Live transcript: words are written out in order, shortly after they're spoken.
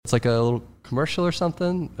it's like a little commercial or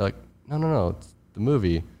something. They're like, no, it's the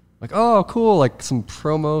movie. I'm like, oh, cool, like some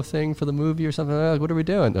promo thing for the movie or something. Like, what are we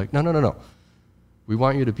doing? They're like, no. We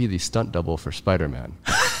want you to be the stunt double for Spider-Man.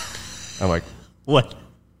 I'm like, What?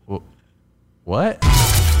 What?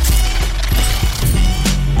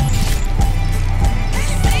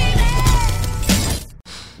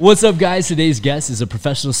 What's up, guys? Today's guest is a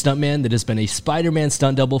professional stuntman that has been a Spider-Man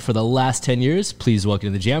stunt double for the last 10 years. Please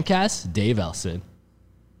welcome to the Jamcast, Dave Elson.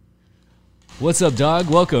 What's up, dog?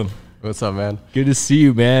 Welcome. What's up, man? Good to see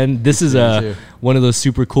you, man. This is one of those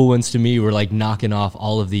super cool ones to me. We're like knocking off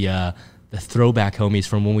all of the throwback homies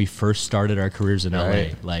from when we first started our careers in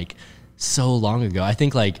LA, like so long ago. I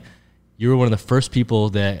think like you were one of the first people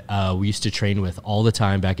that we used to train with all the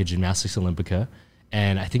time back at Gymnastics Olympica.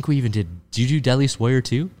 And I think we even did you do Deadliest Warrior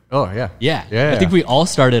too? Oh, yeah. I think we all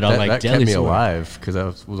started on like that Deadliest kept me Warrior. alive because that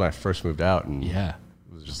was when I first moved out and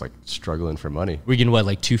was just like struggling for money. We're getting what,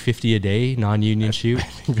 like $250 a day, non-union shoot? I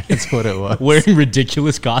think that's what it was. Wearing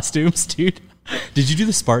ridiculous costumes, dude. Did you do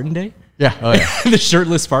the Spartan Day? Yeah. Oh, yeah. The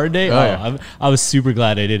shirtless Spartan Day? Yeah. I was super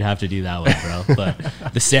glad I didn't have to do that one, bro.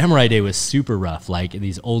 But the Samurai Day was super rough. Like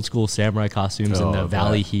these old school samurai costumes in the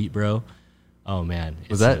Valley heat, bro. Oh, man.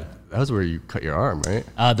 That was where you cut your arm, right?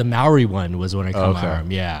 The Maori one was when I cut my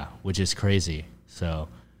arm, which is crazy. So,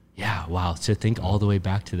 yeah, wow. To think all the way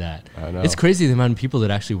back to that. I know. It's crazy the amount of people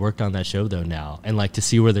that actually worked on that show, though, now. And, like, to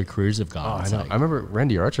see where their careers have gone. Oh, I know. Like, I remember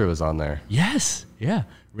Randy Archer was on there. yes, yeah.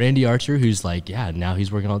 Randy Archer, who's like, now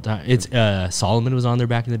he's working all the time. It's Solomon was on there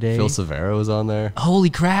back in the day. Phil Severo was on there. Holy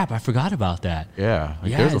crap, I forgot about that. Yeah.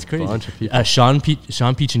 There's it's crazy. Bunch of people. Sean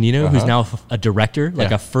Piccinino, who's now a director,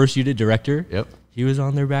 like a first unit director. Yep. He was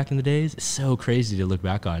on there back in the days. It's so crazy to look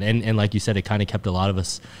back on. And like you said, it kind of kept a lot of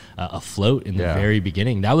us afloat in the very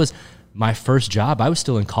beginning. That was my first job. I was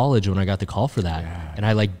still in college when I got the call for that. Yeah. And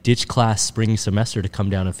I like ditched class spring semester to come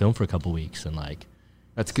down and film for a couple weeks. And like,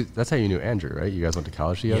 that's good. That's how you knew Andrew, right? You guys went to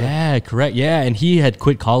college together? Yeah, correct. Yeah. And he had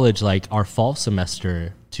quit college like our fall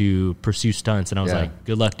semester to pursue stunts. And I was like,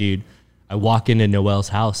 good luck, dude. I walk into Noel's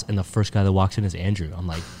house and the first guy that walks in is Andrew. I'm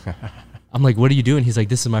like, what are you doing? He's like,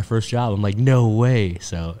 this is my first job. I'm like, no way.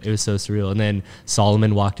 So it was so surreal. And then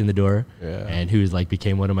Solomon walked in the door and who was like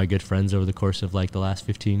became one of my good friends over the course of like the last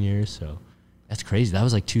 15 years. So that's crazy. That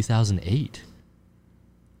was like 2008.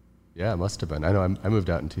 Yeah, it must have been. I know I moved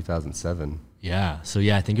out in 2007. Yeah. So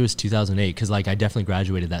yeah, I think it was 2008 because like I definitely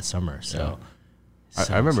graduated that summer. So,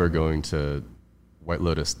 I remember going to White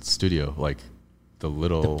Lotus Studio, like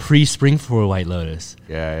the pre-spring for White Lotus.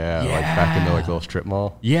 Yeah, like back in the like little strip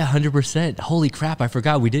mall. Yeah, 100%. Holy crap, I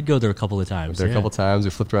forgot. We did go there a couple of times. There a couple of times.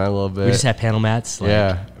 We flipped around a little bit. We just had panel mats.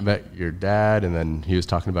 I met your dad, and then he was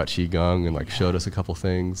talking about Qigong and like showed us a couple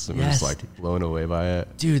things, and we were just like blown away by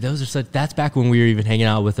it. Dude, that's back when we were even hanging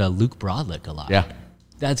out with Luke Brodlick a lot. Yeah.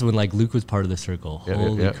 That's when like Luke was part of the circle.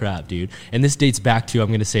 Holy crap, dude. And this dates back to, I'm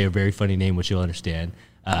going to say a very funny name, which you'll understand.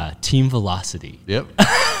 Team Velocity. Yep.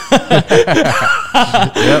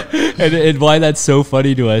 And why that's so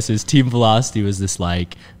funny to us is Team Velocity was this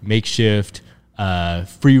like makeshift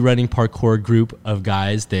free running parkour group of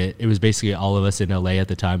guys that it was basically all of us in LA at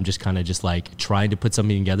the time just kind of just like trying to put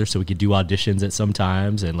something together so we could do auditions at some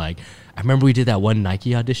times. And like I remember we did that one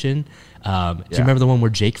Nike audition. Do you remember the one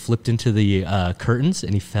where Jake flipped into the curtains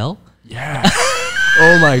and he fell? Yeah.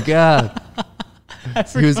 Oh my God.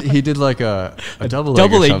 He did like a double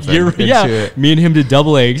leg or something. Me and him did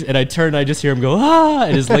double legs, and I turned, I just hear him go,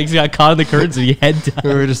 and his legs got caught in the curtains, and he head down.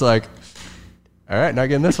 We were just like, all right, not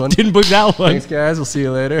getting this one. Didn't book that one. Thanks, guys. We'll see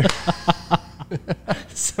you later.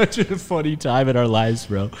 Such a funny time in our lives,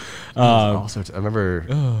 bro. I remember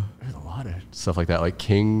there's a lot of stuff like that, like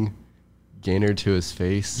King Gainer to his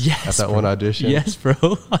face at that one audition. Yes, bro.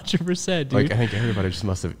 100%, dude. Like I think everybody just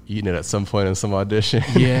must have eaten it at some point in some audition.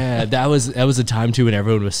 Yeah, that was a time too when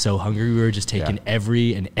everyone was so hungry. We were just taking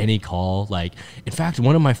every and any call. Like, in fact,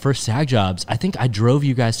 one of my first SAG jobs, I think I drove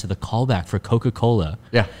you guys to the callback for Coca-Cola.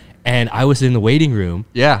 Yeah. And I was in the waiting room.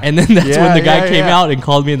 Yeah. And then that's when the guy came out and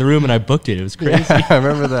called me in the room and I booked it. It was crazy. Yeah, I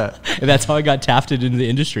remember that. And that's how I got tafted into the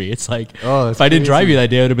industry. It's like, if I crazy. didn't drive you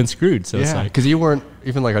that day, I would have been screwed. So it's like, because you weren't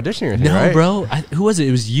even like auditioning or anything, right? No, bro. Who was it?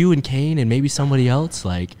 It was you and Kane and maybe somebody else.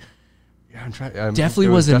 Like, I'm trying. Definitely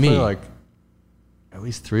wasn't me. Like at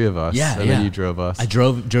least three of us. Yeah, and then you drove us. I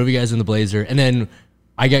drove you guys in the Blazer, and then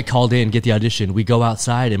I get called in, get the audition. We go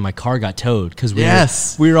outside, and my car got towed because we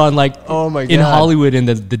were on like in Hollywood in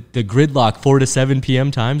the gridlock 4 to 7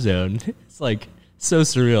 p.m. time zone. It's like so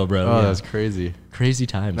surreal, bro. Oh, that's crazy. Crazy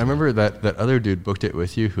times. I remember that other dude booked it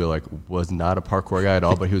with you who like was not a parkour guy at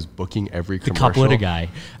all, but he was booking every commercial. The Capoeira guy.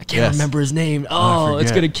 I can't remember his name. Oh,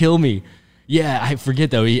 it's gonna kill me. Yeah, I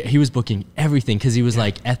forget though. He was booking everything because he was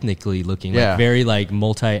like ethnically looking, like very like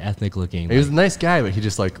multi-ethnic looking. He was a nice guy, but he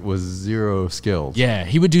just like was zero skilled. Yeah,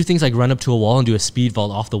 he would do things like run up to a wall and do a speed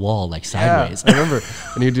vault off the wall, like sideways. I remember,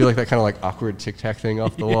 and he'd do like that kind of like awkward tic tac thing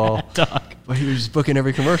off the wall. Dog. But he was just booking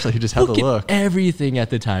every commercial. He just had the look. Everything at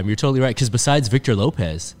the time. You're totally right. Because besides Victor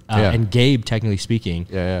Lopez and Gabe, technically speaking,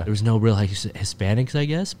 there was no real like Hispanics, I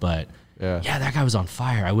guess. But yeah, that guy was on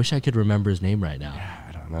fire. I wish I could remember his name right now. Yeah,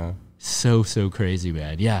 I don't know. So crazy,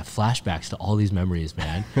 man. Yeah, flashbacks to all these memories,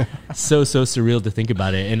 man. so surreal to think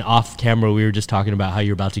about it. And off camera, we were just talking about how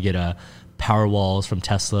you're about to get a power walls from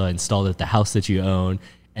Tesla installed at the house that you own.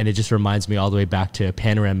 And it just reminds me all the way back to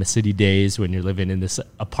Panorama City days when you're living in this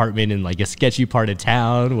apartment in like a sketchy part of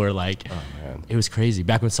town where like it was crazy.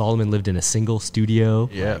 Back when Solomon lived in a single studio.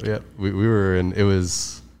 Yeah. We were in, it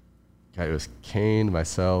was Kane,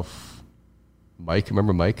 myself, Mike.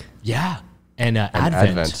 Remember Mike? Yeah. And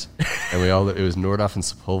Advent. And it was Nordhoff and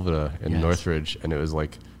Sepulveda in Northridge. And it was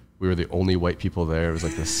like, we were the only white people there. It was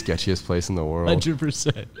like the sketchiest place in the world.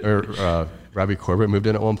 100%. Or Robbie Corbett moved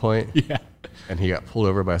in at one point. Yeah. And he got pulled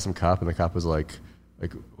over by some cop, and the cop was like,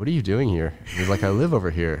 what are you doing here? And he's like, I live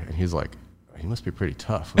over here. And he's like, you must be pretty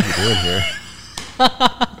tough. What are you doing here?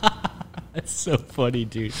 That's so funny,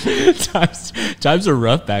 dude. Times were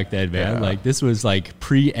rough back then, man. Yeah. Like this was like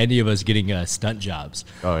pre any of us getting stunt jobs.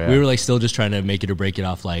 Oh yeah. We were like still just trying to make it or break it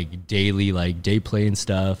off, like daily, like day playing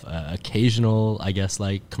stuff, occasional, I guess,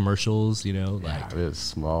 like commercials. You know, like it was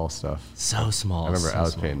small stuff. So small. I remember I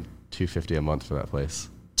was paying $250 a month for that place.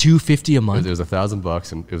 $250 a month. It was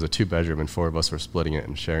 $1,000, and it was a 2-bedroom, and 4 of us were splitting it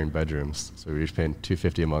and sharing bedrooms. So we were each paying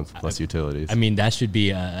 $250 a month plus utilities. I mean, that should be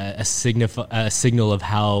a signal of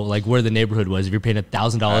how like where the neighborhood was. If you're paying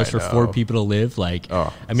 $1,000 for 4 people to live, like I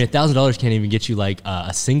mean, $1,000 can't even get you like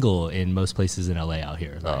a single in most places in LA out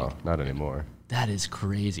here. Like, not anymore. That is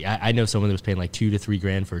crazy. I know someone that was paying like $2,000 to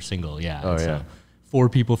 $3,000 for a single. Yeah. Oh yeah. So 4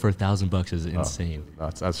 people for $1,000 is insane. I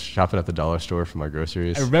was shopping at the dollar store for my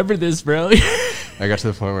groceries. I remember this, bro. I got to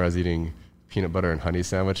the point where I was eating peanut butter and honey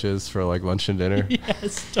sandwiches for like lunch and dinner.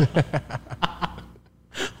 Yes.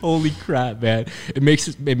 Holy crap, man! It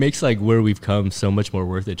makes like where we've come so much more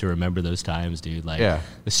worth it to remember those times, dude. Like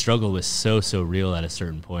the struggle was so real at a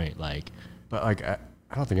certain point. Like, but like I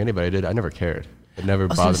don't think anybody did. I never cared. It never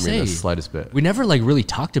bothered me the slightest bit. We never like really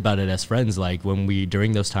talked about it as friends. Like when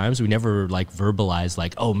during those times, we never like verbalized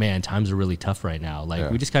like, oh man, times are really tough right now.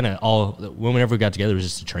 Like we just kind of whenever we got together, it was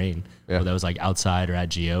just to train. Yeah. Or that was like outside or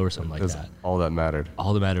at GO or something like that. All that mattered.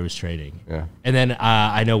 All that mattered was training. Yeah. And then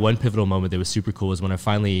I know one pivotal moment that was super cool was when I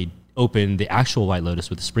finally opened the actual White Lotus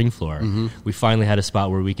with the spring floor. Mm-hmm. We finally had a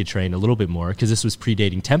spot where we could train a little bit more because this was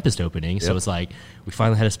predating Tempest opening. So it's like we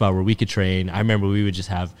finally had a spot where we could train. I remember we would just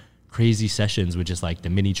have crazy sessions with just like the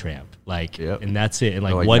mini tramp, like, and that's it. And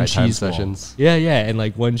like one cheese sessions. Wall. Yeah. And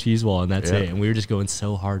like one cheese wall and that's it. And we were just going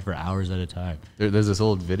so hard for hours at a time. There's this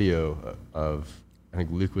old video of, I think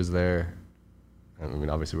Luke was there. I mean,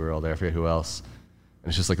 obviously we were all there. I forget who else. And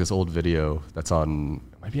it's just like this old video that's it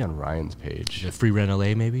might be on Ryan's page. The Free Rent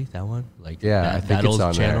LA, maybe that one? Like I think that it's old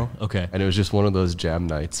on channel. There. Okay. And it was just one of those jam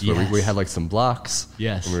nights where we had like some blocks.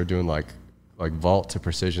 Yes. And we were doing like vault to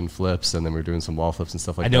precision flips, and then we were doing some wall flips and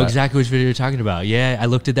stuff like that. I know exactly which video you're talking about. Yeah, I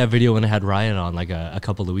looked at that video when I had Ryan on like a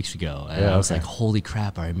couple of weeks ago, and I was like, holy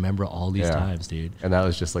crap, I remember all these times, dude. And that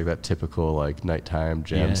was just like that typical like nighttime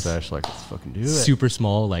jam sesh, like let's fucking do it. Super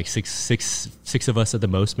small, like six of us at the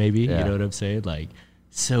most, maybe. You know what I'm saying? Like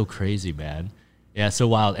so crazy, man. Yeah, so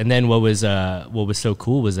wild. And then what was so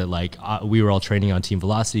cool was that like we were all training on Team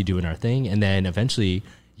Velocity, doing our thing, and then eventually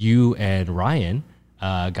you and Ryan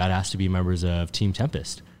got asked to be members of Team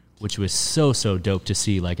Tempest, which was so dope to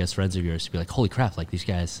see, like as friends of yours, to be like, holy crap, like these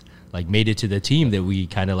guys like made it to the team that we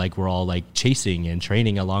kind of like were all like chasing and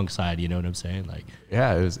training alongside. You know what I'm saying? Like,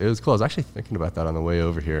 yeah, it was cool. I was actually thinking about that on the way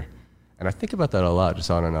over here, and I think about that a lot, just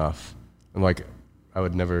on and off. And like, I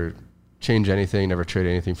would never change anything, never trade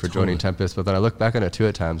anything for joining Tempest. But then I look back on it too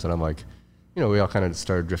at times, and I'm like, you know, we all kind of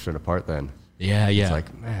started drifting apart then. Yeah. It's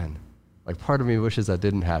like, man, like part of me wishes that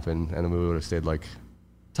didn't happen, and then we would have stayed like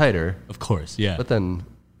tighter, of course, yeah. But then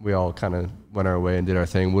we all kind of went our way and did our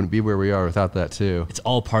thing. Wouldn't be where we are without that too. It's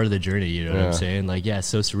all part of the journey, you know what I'm saying? Like, yeah, it's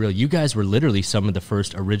so surreal. You guys were literally some of the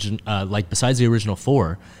first like besides the original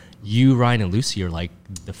 4, you, Ryan, and Lucy are like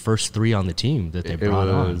the first 3 on the team that they brought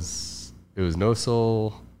on. It was No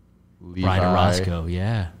Soul, Levi, Ryan and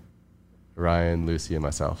Roscoe, Ryan, Lucy, and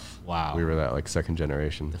myself. Wow, we were that like second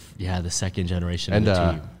generation. The second generation of the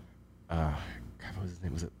team. God, what was his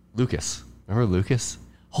name? Was it Lucas? Remember Lucas?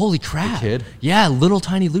 Holy crap. The kid? Yeah, little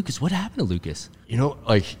tiny Lucas. What happened to Lucas? You know,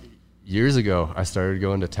 like years ago, I started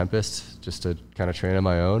going to Tempest just to kind of train on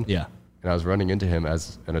my own. Yeah. and I was running into him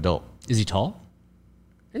as an adult. Is he tall?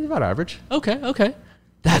 He's about average. Okay.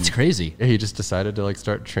 That's crazy. Yeah, he just decided to like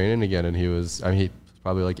start training again, and he was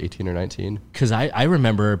probably like 18 or 19. Because I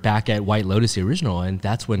remember back at White Lotus, the original, and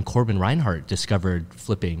that's when Corbin Reinhardt discovered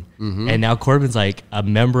flipping. And now Corbin's like a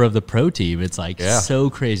member of the pro team. It's like so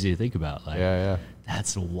crazy to think about. Like, Yeah.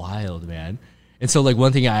 that's wild, man. And so like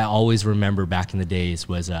one thing I always remember back in the days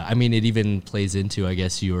was, I mean, it even plays into, I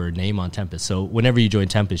guess, your name on Tempest. So whenever you join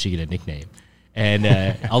Tempest, you get a nickname. And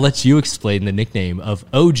I'll let you explain the nickname of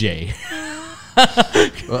OJ.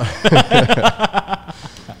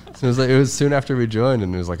 So it was soon after we joined,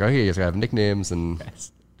 and it was like, okay, you guys have nicknames, and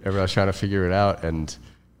everyone was trying to figure it out. And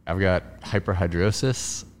I've got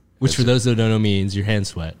hyperhidrosis, Which for those that don't know means your hands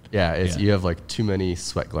sweat. Yeah, you have like too many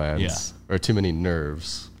sweat glands or too many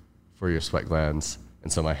nerves for your sweat glands,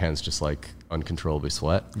 and so my hands just like uncontrollably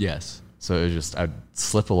sweat. Yes. So it was just I'd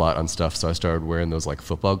slip a lot on stuff, so I started wearing those like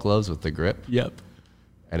football gloves with the grip. Yep.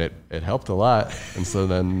 And it helped a lot. And so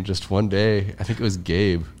then just one day, I think it was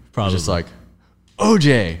Gabe, Probably. was just like,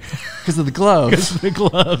 OJ, because of the gloves. Because of the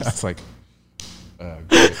gloves. It's like,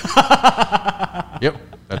 great. Yep,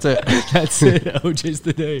 that's it. That's it. OJ's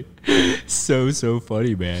the day. So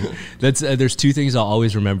funny, man. That's there's two things I'll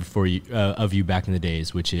always remember for you of you back in the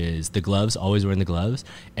days, which is the gloves, always wearing the gloves,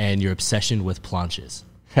 and your obsession with planches.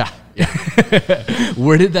 Yeah.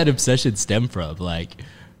 Where did that obsession stem from? Like,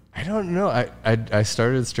 I don't know. I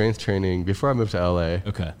started strength training before I moved to LA.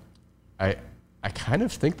 Okay. I kind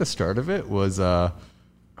of think the start of it was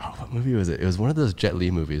what movie was it? It was one of those Jet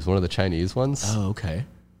Li movies, one of the Chinese ones. Oh, okay.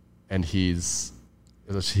 And he's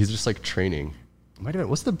just like training. It might have been,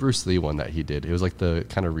 what's the Bruce Lee one that he did? It was like the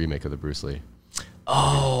kind of remake of the Bruce Lee.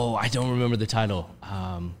 Oh, I don't remember the title.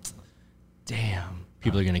 Damn.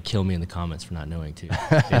 People are going to kill me in the comments for not knowing, too.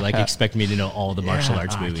 They like expect me to know all the martial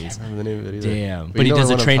arts movies. I can't remember the name of it either. Damn. But he does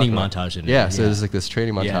a training montage in it. Yeah, so there's like this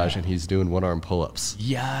training montage, and he's doing one-arm pull-ups.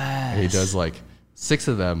 Yes. And he does like 6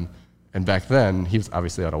 of them. And back then, he was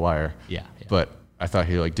obviously on a wire. Yeah. But I thought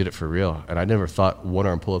he like did it for real. And I never thought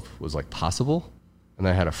one-arm pull-up was like possible. And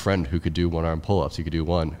I had a friend who could do one-arm pull-ups. He could do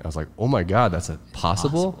one. And I was like, oh my God, that's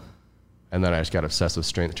possible? And then I just got obsessed with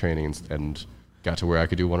strength training and got to where I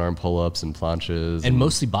could do one-arm pull-ups and planches. And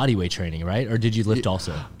mostly body weight training, right? Or did you lift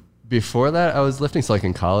also? Before that, I was lifting. So like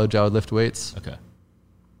in college, I would lift weights. Okay.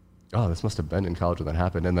 Oh, this must have been in college when that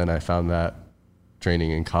happened. And then I found that training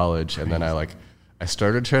in college. Crazy. And then I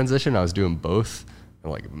started transition. I was doing both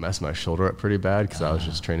and like messed my shoulder up pretty bad because I was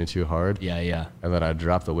just training too hard. Yeah. And then I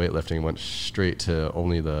dropped the weightlifting and went straight to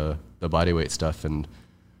only the body weight stuff. And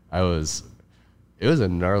it was a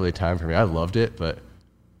gnarly time for me. I loved it, but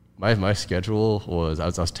my schedule was I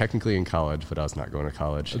was technically in college, but I was not going to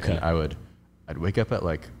college. Okay. And I'd wake up at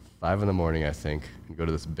like 5 a.m, I think, and go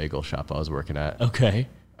to this bagel shop I was working at. Okay.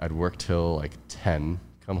 I'd work till like 10,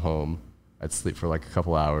 come home. I'd sleep for like a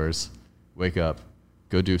couple hours, wake up,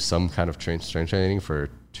 go do some kind of strength training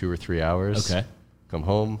for 2 or 3 hours. Okay. Come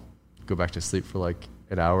home, go back to sleep for like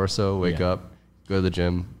an hour or so, wake up, go to the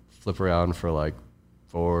gym, flip around for like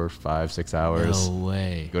 4, 5, 6 hours. No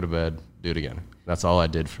way. Go to bed, do it again. That's all I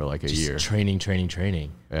did for like a year. Training.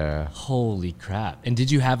 Yeah. Holy crap. And did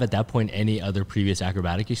you have at that point any other previous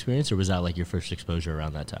acrobatic experience, or was that like your first exposure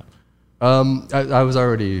around that time? I was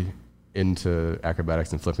already into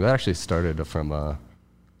acrobatics and flipping. That actually started from, I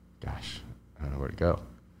don't know where to go.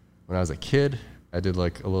 When I was a kid, I did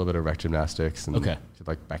like a little bit of rec gymnastics and did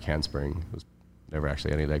like back handspring. It was never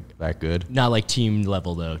actually any that good. Not like team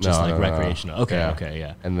level though, just recreational. No.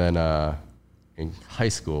 Okay. And then in high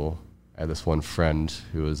school, I had this one friend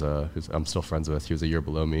who's I'm still friends with. He was a year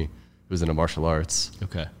below me. He was into martial arts.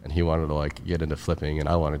 Okay. And he wanted to like get into flipping, and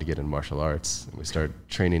I wanted to get into martial arts. And we started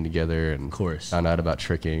training together, and of course found out about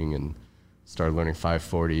tricking, and started learning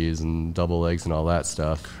 540s and double legs and all that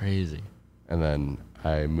stuff. Crazy. And then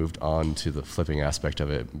I moved on to the flipping aspect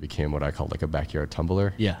of it and became what I called like a backyard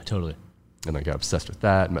tumbler. Yeah, totally. And I got obsessed with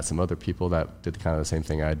that, met some other people that did kind of the same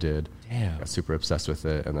thing I did. Damn. Got super obsessed with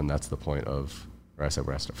it. And then that's the point of where I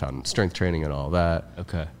found strength training and all that.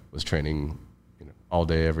 Okay. Was training all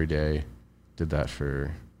day, every day. Did that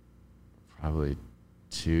for probably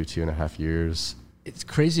 2.5 years. It's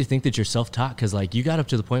crazy to think that you're self-taught because like you got up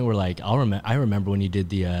to the point where like I remember when you did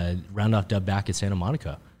the round off dub back at Santa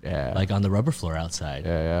Monica. Yeah. Like on the rubber floor outside.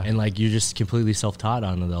 Yeah. And like you're just completely self-taught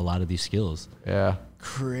on a lot of these skills. Yeah.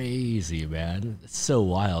 Crazy, man. It's so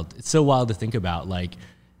wild. It's so wild to think about like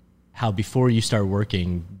how before you start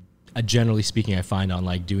working, generally speaking, I find on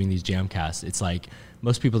like doing these jam casts, it's like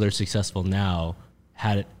most people that are successful now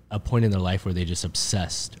had a point in their life where they just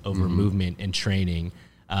obsessed over movement and training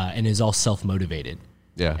and is all self-motivated.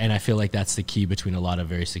 Yeah. And I feel like that's the key between a lot of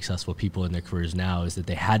very successful people in their careers now, is that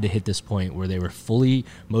they had to hit this point where they were fully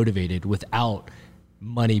motivated without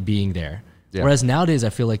money being there. Yeah. Whereas nowadays, I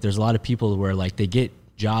feel like there's a lot of people where like they get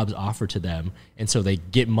jobs offered to them, and so they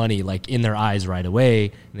get money like in their eyes right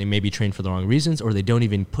away, and they maybe train for the wrong reasons, or they don't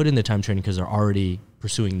even put in the time training because they're already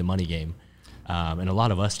pursuing the money game. And a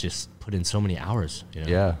lot of us just put in so many hours. You know?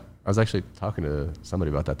 Yeah. I was actually talking to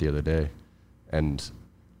somebody about that the other day, and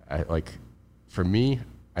for me,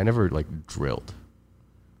 I never like drilled.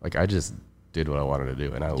 Like I just did what I wanted to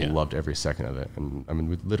do, and I loved every second of it. And I mean,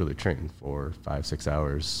 we literally trained for 5-6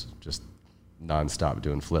 hours, just nonstop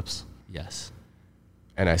doing flips. Yes.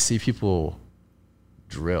 And I see people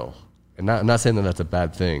drill, and I'm not saying that that's a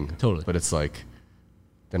bad thing. Totally. But it's like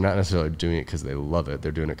they're not necessarily doing it because they love it.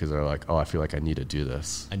 They're doing it because they're like, oh, I feel like I need to do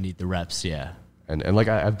this. I need the reps. Yeah. And like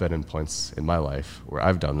I've been in points in my life where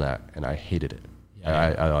I've done that and I hated it.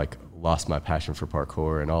 Yeah. I like lost my passion for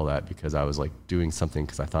parkour and all that because I was like doing something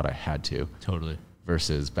because I thought I had to. Totally.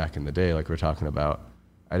 Versus back in the day, like we're talking about,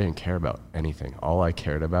 I didn't care about anything. All I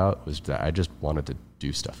cared about was that I just wanted to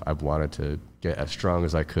do stuff. I wanted to get as strong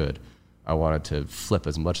as I could. I wanted to flip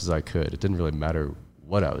as much as I could. It didn't really matter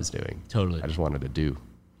what I was doing. Totally. I just wanted to do.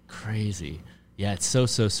 Crazy. Yeah, it's so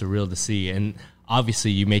surreal to see. And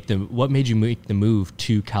obviously what made you make the move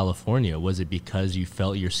to California? Was it because you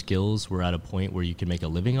felt your skills were at a point where you could make a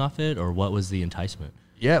living off it, or what was the enticement?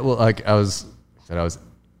 Yeah, well, like I was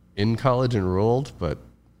in college enrolled, but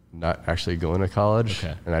not actually going to college.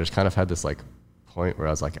 Okay. And I just kind of had this like point where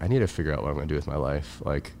I was like, I need to figure out what I'm going to do with my life.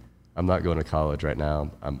 Like I'm not going to college right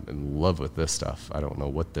now. I'm in love with this stuff. I don't know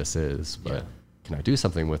what this is, but can I do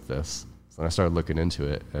something with this? So then I started looking into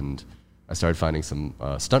it, and I started finding some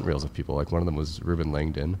stunt reels of people. Like one of them was Ruben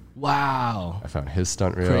Langdon. Wow. I found his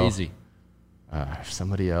stunt reel. Crazy.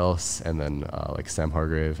 Somebody else, and then like Sam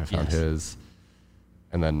Hargrave, I found his.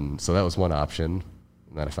 And then, so that was one option.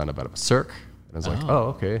 And then I found out about Cirque. And I was like,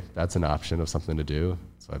 oh, okay, that's an option of something to do.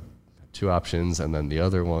 So I had 2 options. And then the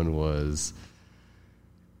other one was,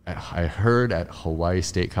 I heard at Hawaii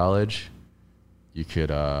State College, you could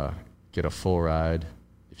get a full ride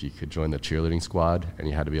if you could join the cheerleading squad, and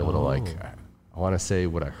you had to be able to like, I want to say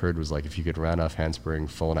what I heard was like, if you could round off handspring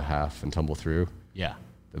full and a half and tumble through, then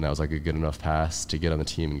that was like a good enough pass to get on the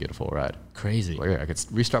team and get a full ride. Crazy. Like I could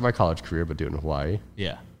restart my college career, but do it in Hawaii.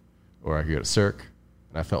 Yeah. Or I could go to Cirque,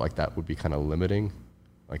 and I felt like that would be kind of limiting.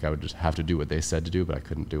 Like I would just have to do what they said to do, but I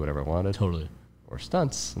couldn't do whatever I wanted. Totally. Or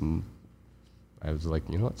stunts, and I was like,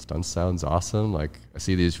 you know what, stunts sounds awesome. Like I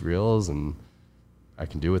see these reels, and I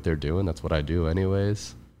can do what they're doing. That's what I do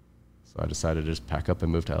anyways. So I decided to just pack up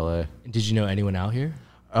and move to LA. Did you know anyone out here?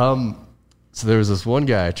 So there was this one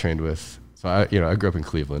guy I trained with. So I grew up in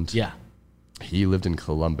Cleveland. Yeah. He lived in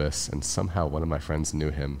Columbus, and somehow one of my friends knew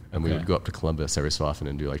him, and we would go up to Columbus every so often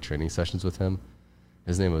and do like training sessions with him.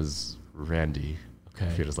 His name was Randy. Okay. I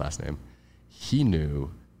forget his last name. He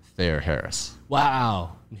knew Thayer Harris.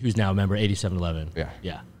 Wow. Who's now a member 8711. Yeah.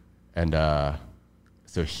 Yeah. And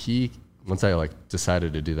so once I like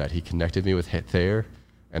decided to do that, he connected me with Thayer,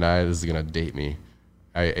 and this is gonna date me.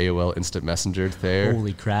 I AOL Instant Messengered Thayer.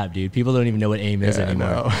 Holy crap, dude! People don't even know what AIM is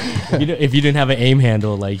anymore. I know. If you didn't have an AIM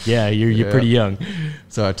handle, like you're pretty young.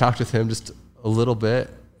 So I talked with him just a little bit,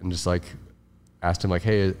 and just like asked him like,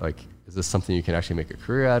 hey, like, is this something you can actually make a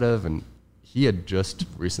career out of? And he had just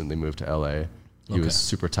recently moved to LA. He was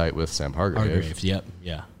super tight with Sam Hargrave. Yep.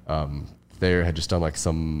 Yeah. Thayer had just done like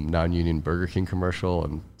some non-union Burger King commercial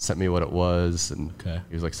and sent me what it was. And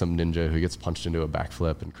he was like some ninja who gets punched into a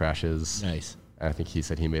backflip and crashes. Nice. And I think he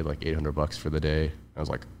said he made like $800 for the day. I was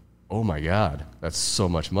like, oh my God, that's so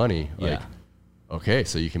much money. Like, okay,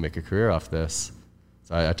 so you can make a career off this.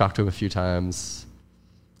 So I talked to him a few times,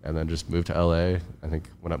 and then just moved to LA. I think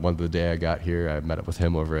one of the day I got here, I met up with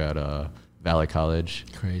him over at Valley College.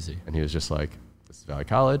 Crazy. And he was just like, this is Valley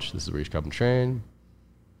College. This is where you should come and train.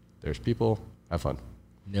 There's people. Have fun.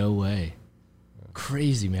 No way.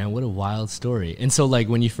 Crazy, man. What a wild story. And so, like,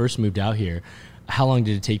 when you first moved out here, how long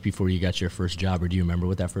did it take before you got your first job, or do you remember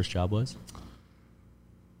what that first job was?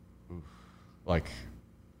 Like,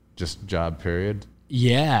 just job period?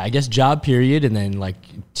 Yeah, I guess job period, and then like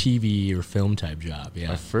TV or film type job. Yeah.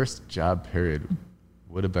 My first job period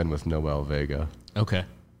would have been with Noel Vega. Okay.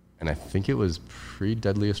 And I think it was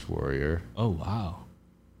pre-Deadliest Warrior. Oh, wow.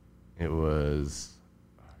 It was,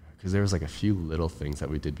 because there was like a few little things that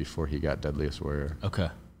we did before he got Deadliest Warrior. Okay.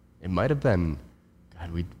 It might have been,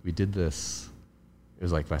 God, we did this. It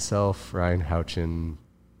was like myself, Ryan Houchin,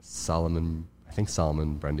 Solomon, I think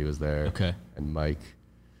Solomon Brendy was there. Okay. And Mike.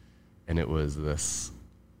 And it was this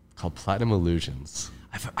called Platinum Illusions.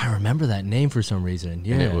 I remember that name for some reason.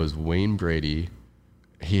 Yeah. And it was Wayne Brady,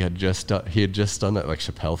 he had just done that like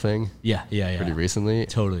Chappelle thing Yeah, yeah, yeah. pretty recently,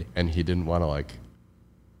 Totally. and he didn't want to like.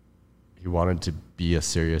 He wanted to be a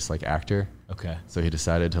serious like actor, Okay. so he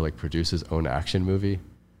decided to like produce his own action movie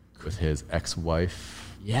with his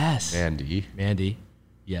ex-wife Yes. Mandy.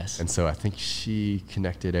 Yes. And so I think she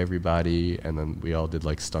connected everybody, and then we all did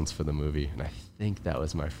like stunts for the movie. And I think that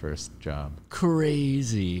was my first job.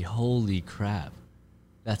 Crazy. Holy crap.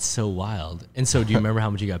 That's so wild. And so do you remember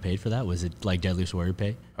how much you got paid for that? Was it like Deadliest Warrior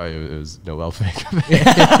pay? Oh, it was Noel fake. So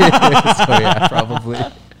yeah, probably.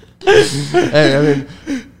 Hey, I mean,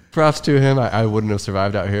 props to him. I wouldn't have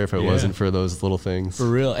survived out here if it wasn't for those little things. For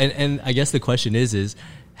real. And I guess the question is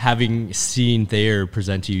having seen Thayer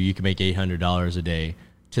present to you, you can make $800 a day,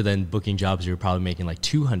 to then booking jobs you're probably making like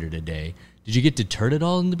 $200 a day. Did you get deterred at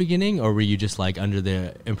all in the beginning, or were you just like under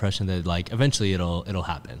the impression that like eventually it'll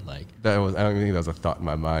happen? Like I don't think that was a thought in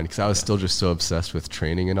my mind, because I was still just so obsessed with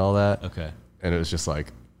training and all that. Okay. And it was just like,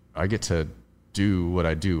 I get to do what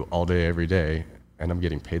I do all day, every day, and I'm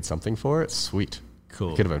getting paid something for it. Sweet.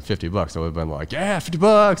 Cool. It could have been $50. I would have been like, yeah,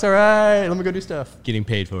 $50. All right, let me go do stuff. Getting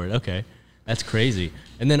paid for it. Okay. That's crazy.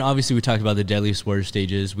 And then obviously we talked about the Deadliest Warrior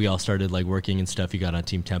stages. We all started like working and stuff. You got on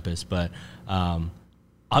Team Tempest, but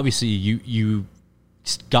obviously you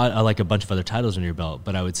got like a bunch of other titles on your belt.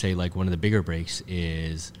 But I would say like one of the bigger breaks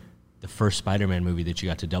is the first Spider-Man movie that you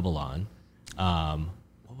got to double on.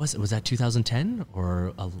 What was it? Was that 2010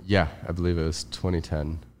 or? Yeah, I believe it was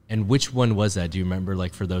 2010. And which one was that? Do you remember,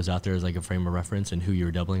 like, for those out there as like a frame of reference, and who you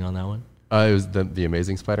were doubling on that one? It was the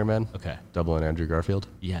Amazing Spider-Man. Okay. Doubling Andrew Garfield.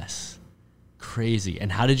 Yes. Crazy.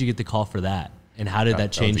 And how did you get the call for that? And how did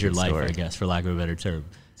that change your life, story. I guess, for lack of a better term?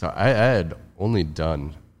 So I had only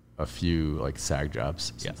done a few like SAG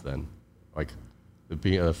jobs since then. Like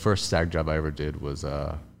the first SAG job I ever did was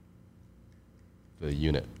the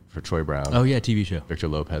unit for Troy Brown. Oh yeah, TV show. Victor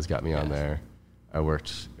Lopez got me on there. I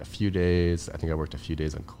worked a few days. I think I worked a few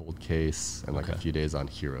days on Cold Case and like a few days on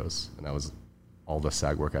Heroes, and that was all the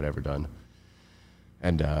SAG work I'd ever done.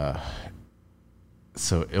 And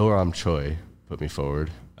so Ilram Choi put me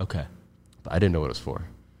forward. Okay. But I didn't know what it was for.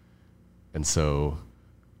 And so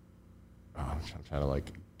I'm trying to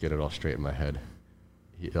like get it all straight in my head.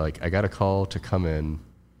 I got a call to come in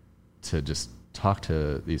to just talk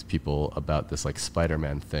to these people about this like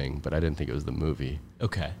Spider-Man thing, but I didn't think it was the movie.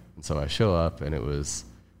 Okay. And so I show up, and it was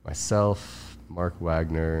myself, Mark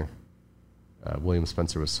Wagner, William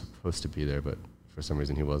Spencer was supposed to be there, but for some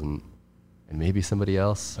reason he wasn't, and maybe somebody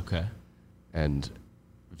else. Okay. And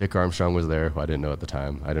Vic Armstrong was there, who I didn't know at the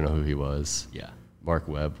time. I didn't know who he was. Yeah. Mark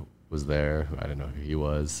Webb was there, who I didn't know who he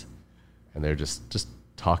was. And they're just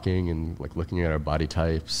talking and like looking at our body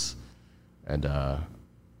types. And I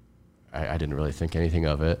didn't really think anything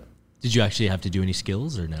of it. Did you actually have to do any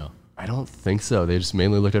skills or no? I don't think so. They just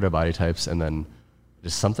mainly looked at our body types, and then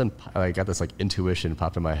just something, I got this like intuition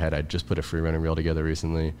popped in my head. I just put a free running reel together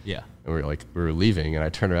recently. Yeah. And we were leaving, and I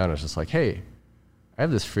turned around and I was just like, hey, I have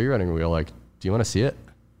this free running reel. Like, do you want to see it?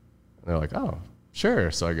 And they're like, oh, sure.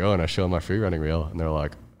 So I go and I show them my free running reel, and they're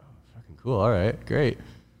like, oh, fucking cool. All right, great.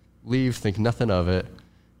 Leave, think nothing of it.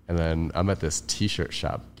 And then I'm at this t-shirt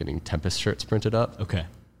shop getting Tempest shirts printed up. Okay.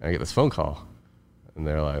 And I get this phone call. And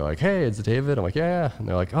they're like, hey, it's David. I'm like, yeah. And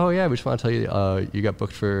they're like, oh, yeah, we just want to tell you you got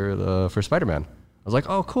booked for Spider-Man. I was like,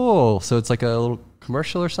 oh, cool. So it's like a little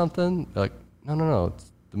commercial or something? They're like, no,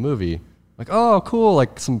 it's the movie. I'm like, oh, cool,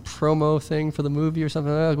 like some promo thing for the movie or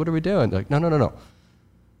something. Like, what are we doing? They're like, no.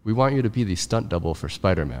 We want you to be the stunt double for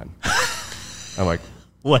Spider-Man. I'm like,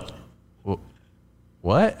 what?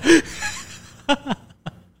 What?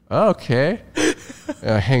 Okay.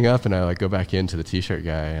 And I hang up and I like go back into the t-shirt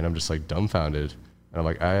guy, and I'm just like dumbfounded. And I'm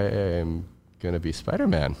like, I am going to be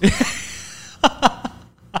Spider-Man.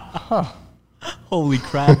 Huh. Holy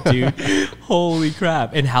crap, dude. Holy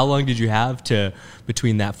crap. And how long did you have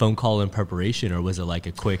between that phone call and preparation, or was it like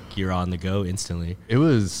a quick, you're on the go instantly? It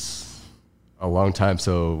was a long time.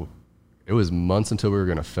 So it was months until we were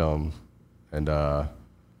going to film. And so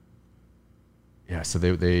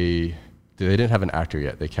they didn't have an actor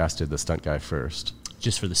yet. They casted the stunt guy first.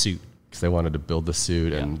 Just for the suit. Because they wanted to build the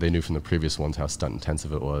suit, and they knew from the previous ones how stunt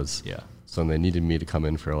intensive it was. Yeah. So they needed me to come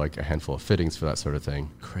in for like a handful of fittings for that sort of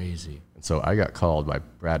thing. Crazy. And so I got called by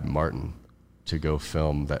Brad Martin to go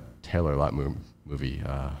film that Taylor Lautner movie.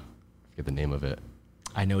 I forget the name of it.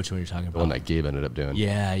 I know which one you're talking about. The one that Gabe ended up doing.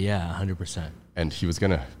 Yeah, 100%. And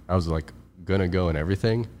I was like gonna go and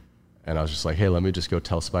everything, and I was just like, hey, let me just go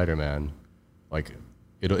tell Spider-Man, like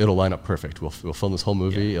it'll line up perfect. We'll film this whole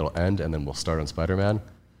movie, it'll end, and then we'll start on Spider-Man.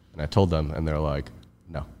 And I told them, and they're like,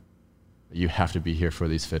 no, you have to be here for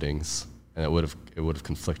these fittings. And it would have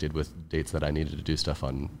conflicted with dates that I needed to do stuff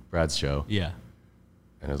on Brad's show. Yeah.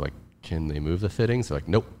 And I was like, can they move the fittings? They're like,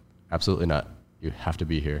 nope, absolutely not. You have to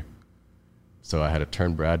be here. So I had to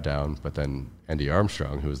turn Brad down, but then Andy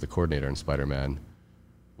Armstrong, who was the coordinator in Spider-Man,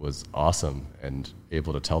 was awesome and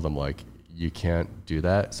able to tell them, like, you can't do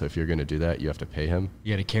that. So if you're going to do that, you have to pay him.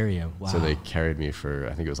 You got to carry him. Wow. So they carried me for,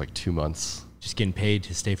 I think it was like 2 months. Just getting paid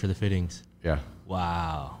to stay for the fittings. Yeah.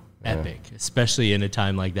 Wow. Epic. Especially in a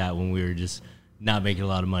time like that when we were just not making a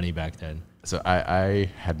lot of money back then. So I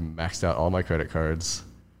had maxed out all my credit cards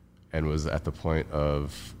and was at the point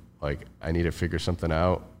of, like, I need to figure something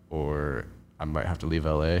out or I might have to leave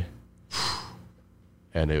LA.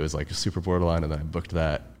 And it was like super borderline, and then I booked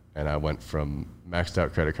that, and I went from maxed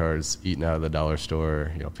out credit cards, eating out of the dollar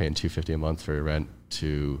store, paying $250 a month for rent,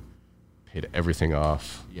 to paid everything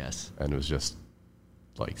off. Yes. And it was just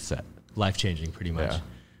like set. Life-changing, pretty much. Yeah.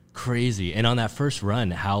 Crazy. And on that first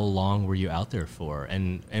run, how long were you out there for?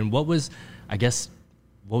 And what was, I guess,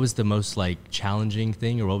 what was the most like challenging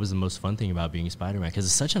thing, or what was the most fun thing about being Spider-Man? Because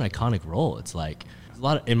it's such an iconic role. It's like a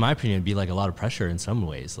lot of, in my opinion, it'd be like a lot of pressure in some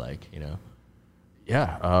ways, like,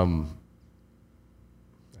 Yeah. I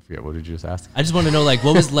forget, what did you just ask? I just want to know, like,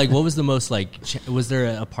 what was the most like? Was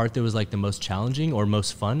there a part that was like the most challenging or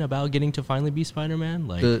most fun about getting to finally be Spider-Man?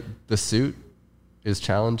 Like the suit is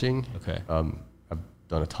challenging. Okay. I've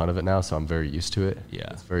done a ton of it now, so I'm very used to it. Yeah.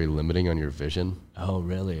 It's very limiting on your vision. Oh,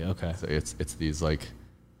 really? Okay. So it's these like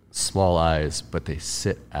small eyes, but they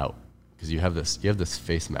sit out because you have this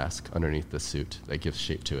face mask underneath the suit that gives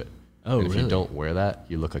shape to it. Oh, and if really? you don't wear that,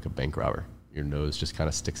 you look like a bank robber. Your nose just kind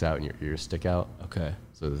of sticks out and your ears stick out. Okay.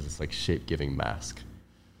 So there's this like shape-giving mask.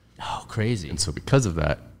 Oh, crazy. And so because of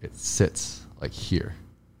that, it sits like here.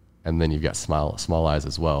 And then you've got small eyes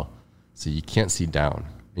as well. So you can't see down,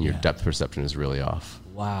 and your depth perception is really off.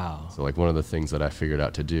 Wow. So like one of the things that I figured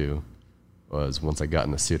out to do was, once I got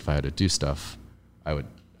in the suit, if I had to do stuff, I would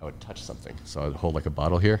touch something. So I'd hold like a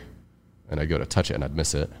bottle here, and I'd go to touch it and I'd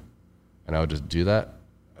miss it. And I would just do that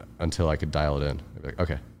until I could dial it in. I'd be like,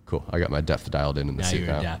 okay, cool, I got my depth dialed in the Now suit you're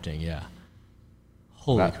now. adapting, yeah.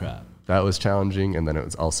 Holy crap. That was challenging, and then it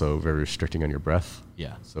was also very restricting on your breath.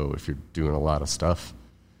 Yeah. So if you're doing a lot of stuff,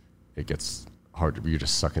 it gets hard. You're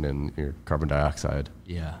just sucking in your carbon dioxide.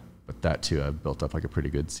 Yeah. But that too, I've built up like a pretty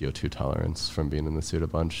good CO2 tolerance from being in the suit a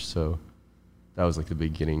bunch. So that was like the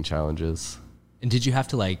beginning challenges. And did you have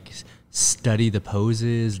to like study the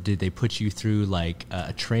poses? Did they put you through like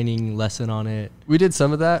a training lesson on it? We did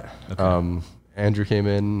some of that. Okay. Andrew came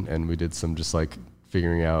in and we did some just like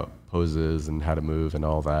figuring out poses and how to move and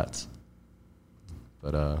all that.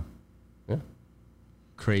 But yeah.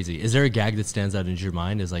 Crazy. Is there a gag that stands out in your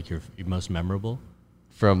mind as like your most memorable?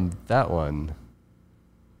 From that one,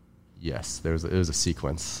 yes, it was a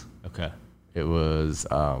sequence. Okay. It was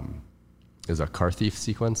a car thief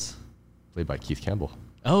sequence played by Keith Campbell.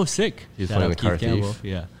 Oh, sick. He's Shout playing out the car Keith Campbell. thief.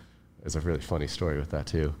 Yeah. There's a really funny story with that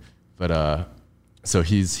too. But so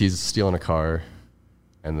he's stealing a car,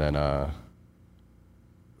 and then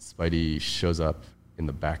Spidey shows up in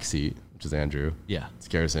the back seat, which is Andrew. Yeah.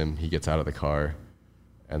 Scares him. He gets out of the car,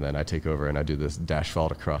 and then I take over and I do this dash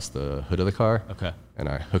vault across the hood of the car. Okay. And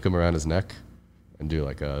I hook him around his neck and do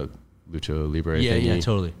like a lucha libre Yeah, thingy. yeah,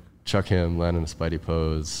 totally. Chuck him, land in a Spidey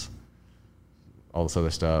pose, all this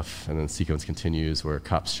other stuff, and then the sequence continues where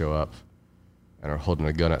cops show up and are holding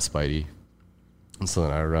a gun at Spidey. And so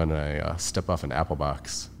then I run and I step off an apple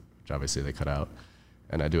box, which obviously they cut out,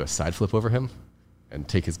 and I do a side flip over him and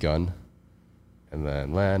take his gun and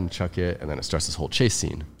then land, chuck it, and then it starts this whole chase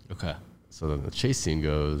scene. Okay. So then the chase scene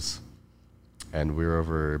goes, and we're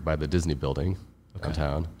over by the Disney building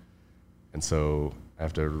downtown. And so I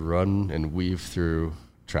have to run and weave through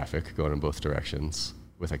traffic going in both directions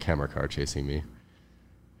with a camera car chasing me.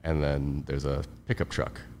 And then there's a pickup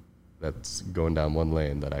truck that's going down one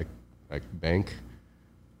lane that I bank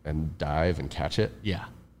and dive and catch it. Yeah.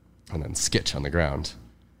 And then skitch on the ground.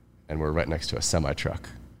 And we're right next to a semi-truck.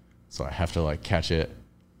 So I have to like catch it.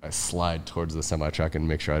 I slide towards the semi-truck and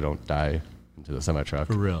make sure I don't die into the semi-truck.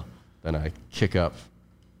 For real. Then I kick up,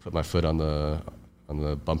 put my foot on the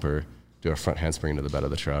bumper, do a front handspring into the bed of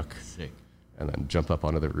the truck, Sick. and then jump up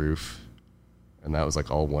onto the roof. And that was like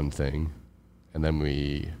all one thing. And then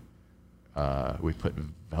we put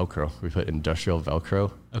Velcro. We put industrial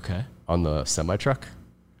Velcro Okay. on the semi-truck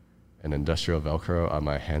and industrial Velcro on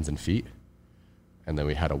my hands and feet. And then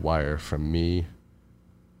we had a wire from me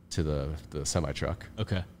to the semi-truck.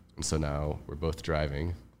 Okay. And so now we're both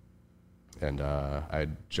driving, and I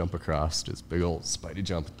jump across, this big old Spidey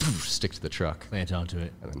jump, stick to the truck, Plant onto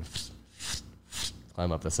it. and then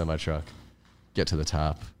climb up the semi-truck, get to the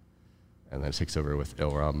top, and then it takes over with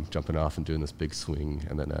Ilram jumping off and doing this big swing,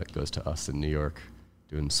 and then it goes to us in New York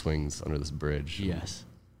doing swings under this bridge. Yes.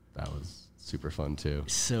 that was super fun too.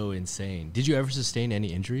 So insane. Did you ever sustain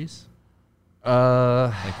any injuries?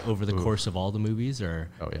 Like over the course of all the movies, or?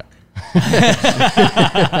 Oh yeah.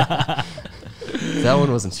 That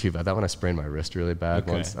one wasn't too bad. That one I sprained my wrist really bad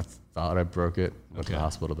once. I thought I broke it. Went to the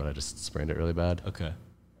hospital, but I just sprained it really bad. Okay.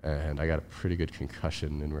 And I got a pretty good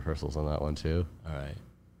concussion in rehearsals on that one too. All right.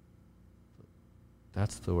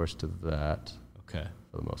 That's the worst of that. Okay.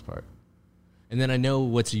 For the most part. And then I know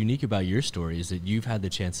what's unique about your story is that you've had the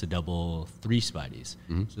chance to double 3 Spideys.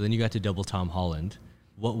 Mm-hmm. So then you got to double Tom Holland.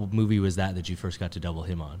 What movie was that you first got to double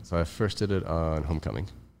him on? So I first did it on Homecoming.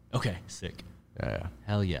 Okay, sick. Yeah.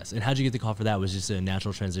 Hell yes. And how'd you get the call for that? Was it just a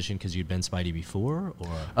natural transition because you'd been Spidey before,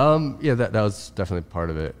 or? Yeah, that was definitely part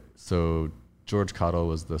of it. So George Cottle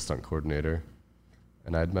was the stunt coordinator,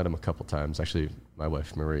 and I'd met him a couple times. Actually, my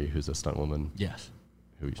wife Marie, who's a stunt woman. Yes.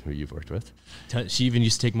 Who you've worked with. She even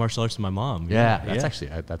used to take martial arts to my mom. Yeah,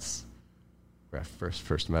 that's where I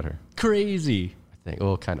first met her. Crazy. I think.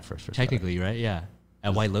 Well, kind of first. Technically, right? Yeah.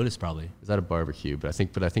 At White Lotus, probably. It was at a barbecue, but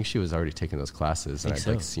I think she was already taking those classes, and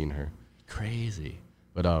I'd seen her. Crazy.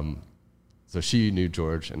 But so she knew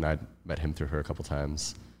George, and I'd met him through her a couple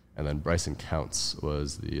times, and then Bryson Counts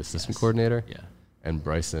was the assistant coordinator. Yeah. And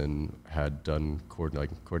Bryson had done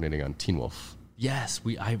coordinating on Teen Wolf. Yes,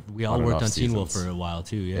 we all worked on Teen Wolf for a while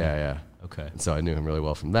too. Yeah. Okay. And so I knew him really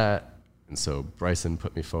well from that. And so Bryson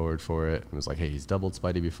put me forward for it and was like, hey, he's doubled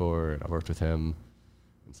Spidey before, and I worked with him.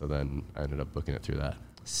 And so then I ended up booking it through that.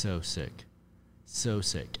 So sick.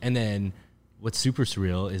 And then what's super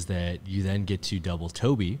surreal is that you then get to double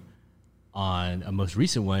Toby on a most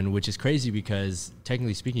recent one, which is crazy because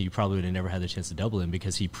technically speaking, you probably would have never had the chance to double him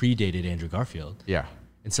because he predated Andrew Garfield. Yeah.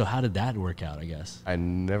 And so how did that work out, I guess? I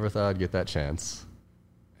never thought I'd get that chance,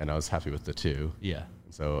 and I was happy with the 2. Yeah.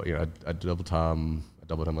 And so, I doubled Tom. I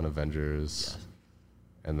doubled him on Avengers. Yes.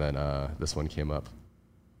 And then this one came up,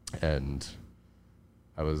 and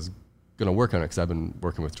I was going to work on it because I've been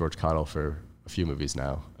working with George Cottle for a few movies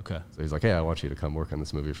now. Okay. So he's like, hey, I want you to come work on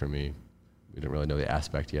this movie for me. We didn't really know the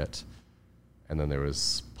aspect yet. And then there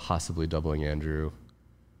was possibly doubling Andrew.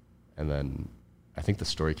 And then I think the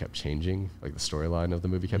story kept changing, like the storyline of the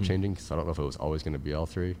movie kept changing. So I don't know if it was always going to be all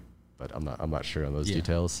 3, but I'm not sure on those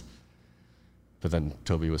details. But then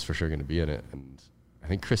Toby was for sure going to be in it, and I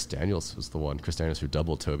think Chris Daniels was the one. Chris Daniels who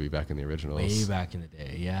doubled Toby back in the originals. Way back in the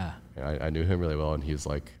day, yeah. And I knew him really well, and he's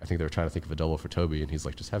like, I think they were trying to think of a double for Toby, and he's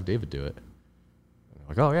like, just have David do it. And I'm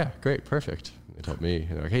like, oh yeah, great, perfect. And they told me,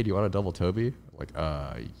 and they're like, hey, do you want to double Toby? I'm like,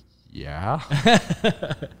 yeah.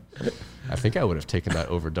 I think I would have taken that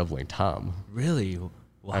over doubling Tom. Really?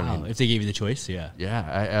 Wow. I mean, if they gave you the choice, yeah.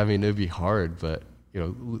 Yeah, I mean, it would be hard, but,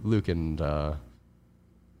 Luke and, oh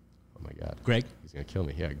my God. Greg? He's going to kill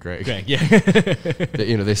me. Yeah, Greg. Yeah.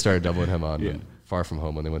 They started doubling him on Far From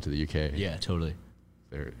Home when they went to the UK. Yeah, totally.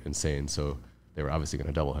 They're insane, so they were obviously going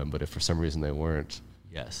to double him, but if for some reason they weren't,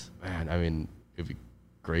 yes. Man, I mean, it would be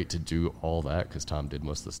great to do all that because Tom did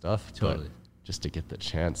most of the stuff. Totally. But just to get the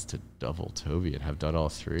chance to double Toby and have done all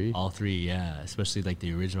 3. All 3, yeah. Especially like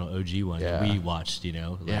the original OG one that we watched,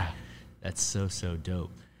 That's so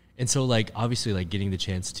dope. And so obviously getting the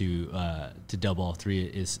chance to double all 3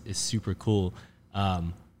 is super cool.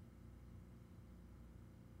 I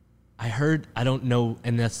heard, I don't know,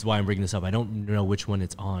 and that's why I'm bringing this up. I don't know which one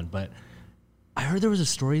it's on, but I heard there was a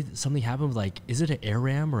story that something happened with is it an air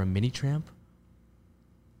ram or a mini tramp?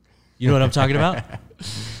 You know what I'm talking about?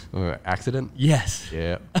 Accident? Yes.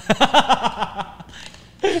 Yeah.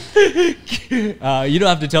 You don't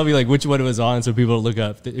have to tell me which one it was on so people look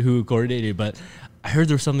up who coordinated, but I heard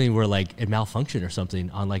there was something where it malfunctioned or something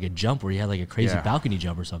on a jump where you had a crazy balcony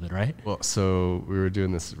jump or something, right? Well, so we were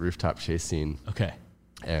doing this rooftop chase scene. Okay.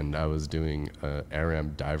 And I was doing an air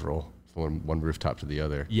ram dive roll from one rooftop to the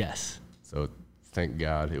other. Yes. So thank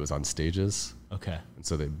God it was on stages. Okay. And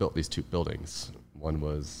so they built these 2 buildings. One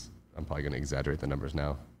was, I'm probably going to exaggerate the numbers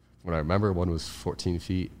now. When I remember, one was 14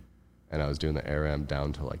 feet, and I was doing the air ram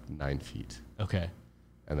down to 9 feet. Okay.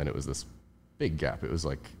 And then it was this big gap. It was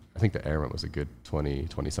I think the air ram was a good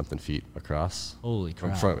 20-something feet across. Holy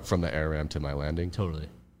crap. From the air ram to my landing. Totally.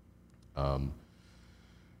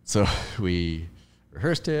 So we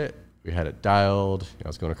rehearsed it. We had it dialed. I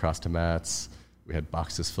was going across to Matt's. We had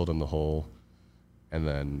boxes filled in the hole. And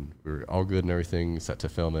then we were all good and everything, set to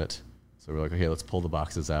film it. So we're like, okay, let's pull the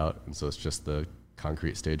boxes out. And so it's just the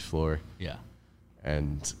concrete stage floor. Yeah.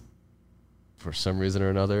 And for some reason or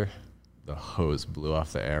another, the hose blew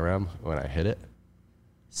off the air ram when I hit it.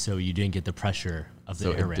 So you didn't get the pressure of the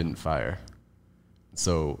air ram. So it didn't fire.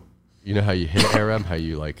 So you know how you hit an air ram, how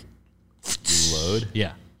you load?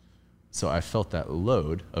 Yeah. So I felt that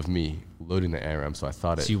load of me loading the ARM. So I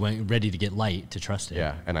thought So you went ready to get light to trust it.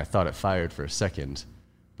 yeah, and I thought it fired for a second,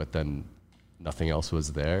 but then nothing else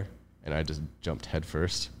was there, and I just jumped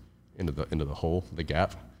headfirst into the hole, the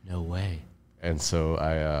gap. No way. And so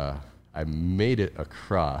I made it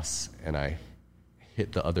across, and I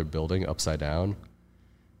hit the other building upside down,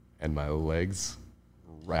 and my legs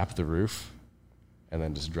wrapped the roof, and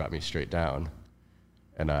then just dropped me straight down.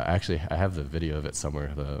 And actually, I have the video of it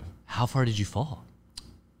somewhere. How far did you fall?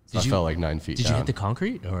 So I fell like 9 feet Did down. you hit the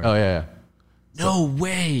concrete? Or? Oh, yeah. No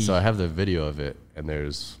way. So I have the video of it, and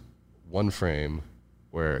there's one frame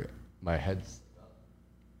where my head's up,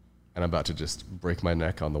 and I'm about to just break my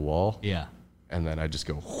neck on the wall. Yeah. And then I just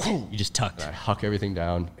go, whoo, You just tucked. and I huck everything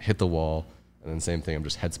down, hit the wall, and then same thing, I'm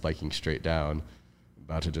just head spiking straight down,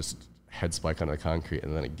 about to just head spike onto the concrete,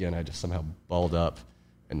 and then again, I just somehow balled up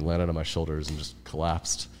and landed on my shoulders and just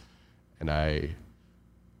collapsed. And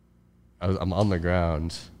I'm on the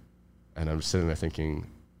ground, and I'm just sitting there thinking,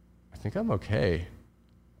 I think I'm okay.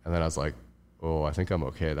 And then I was like, oh, I think I'm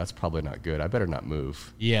okay. That's probably not good. I better not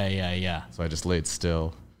move. Yeah. So I just laid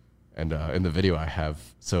still. And in the video I have,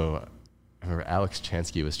 so I remember Alex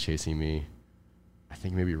Chansky was chasing me. I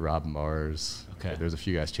think maybe Rob Mars. Okay. There's a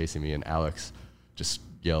few guys chasing me, and Alex just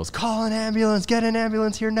yells, call an ambulance, get an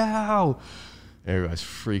ambulance here now. And everybody's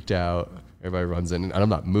freaked out. Everybody runs in, and I'm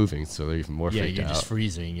not moving, so they're even more freaked out. Yeah, you're just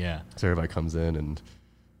freezing, yeah. So everybody comes in, and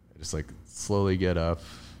I just like slowly get up.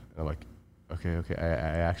 And I'm like, okay, I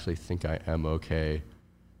actually think I am okay.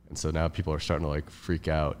 And so now people are starting to like freak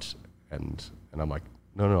out, and I'm like,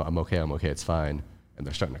 no, I'm okay, it's fine. And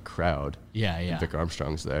they're starting to crowd. Yeah. And Vic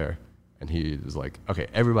Armstrong's there, and he was like, okay,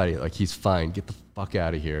 everybody, like, he's fine, get the fuck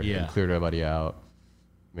out of here. Yeah. And cleared everybody out,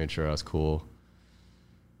 made sure I was cool.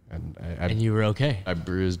 And And you were okay. I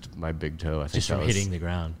bruised my big toe. I think Just that from was, hitting the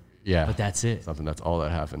ground. yeah. But that's it. That's all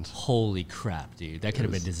that happened. Holy crap, dude. That could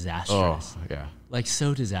have been Oh, disastrous. yeah. Like,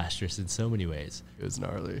 so disastrous in so many ways. It was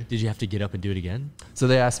gnarly. Did you have to get up and do it again? So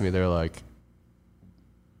they asked me, they're like,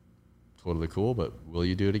 totally cool, but will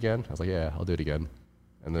you do it again? I was like, yeah, I'll do it again.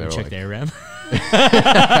 And they were Check like, the ARM?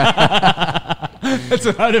 That's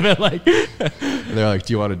what I'd have been like. and they're like,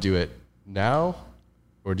 do you want to do it now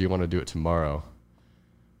or do you want to do it tomorrow?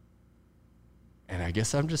 And I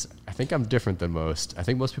guess I think I'm different than most. I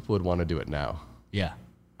think most people would want to do it now. Yeah.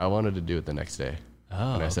 I wanted to do it the next day.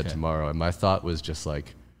 Oh, And I said okay. tomorrow. And my thought was just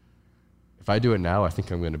like, if I do it now, I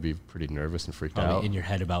think I'm going to be pretty nervous and freaked Probably out. in your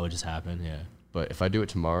head about what just happened, yeah. But if I do it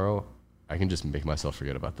tomorrow, I can just make myself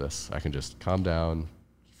forget about this. I can just calm down,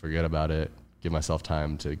 forget about it, give myself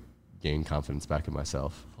time to gain confidence back in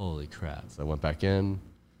myself. Holy crap. So I went back in,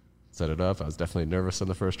 set it up. I was definitely nervous on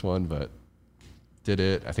the first one, but did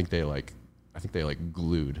it. I think they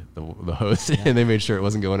glued the hose and they made sure it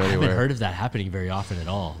wasn't going I anywhere. haven't heard of that happening very often at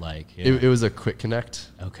all. Like, yeah. It was a quick connect,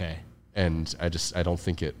 Okay. and I don't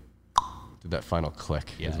think it did that final click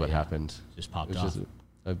is what happened. Just popped It off. was just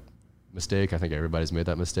a mistake. I think everybody's made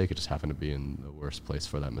that mistake. It just happened to be in the worst place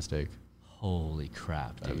for that mistake. Holy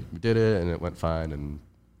crap, dude. We did it, and it went fine, and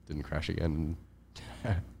didn't crash again.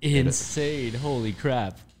 Insane. Holy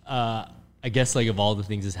crap. I guess, like, of all the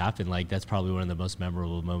things that's happened, like, that's probably one of the most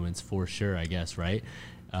memorable moments for sure, I guess, right?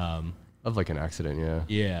 Of like an accident, yeah.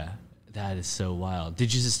 Yeah. That is so wild.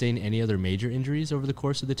 Did you sustain any other major injuries over the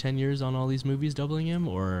course of the 10 years on all these movies doubling him,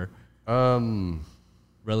 or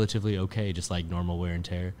relatively okay, just like normal wear and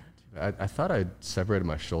tear? I thought I separated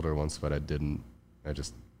my shoulder once, but I didn't. I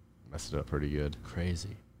just messed it up pretty good.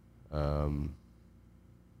 Crazy.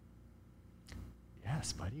 Yeah,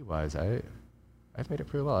 Spidey wise, I've made it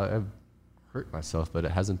pretty well. I've hurt myself, but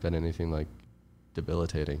it hasn't been anything like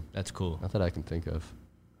debilitating. That's cool. Not that I can think of.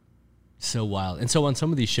 So wild. And so on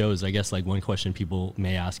some of these shows, I guess, like, one question people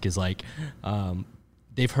may ask is like,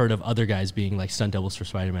 they've heard of other guys being like stunt doubles for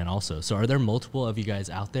Spider-Man also. So are there multiple of you guys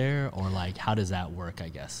out there, or like, how does that work, I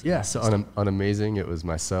guess? Yeah, so on Amazing, it was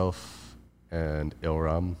myself and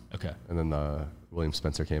Ilram, Okay. and then William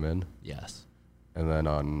Spencer came in. Yes. And then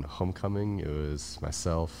on Homecoming, it was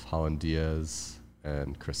myself, Holland Diaz,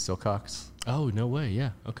 and Chris Silcox. Oh, no way. Yeah.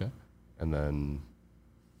 Okay. And then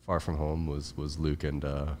Far From Home was Luke and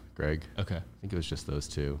Greg. Okay. I think it was just those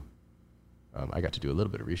two. I got to do a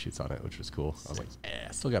little bit of reshoots on it, which was cool. I was like,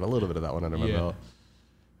 I still got a little bit of that one under my belt.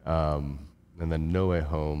 And then No Way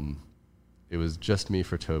Home, it was just me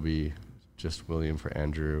for Toby, just William for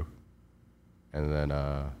Andrew, and then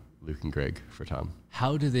Luke and Greg for Tom.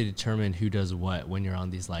 How do they determine who does what when you're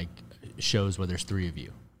on these like shows where there's three of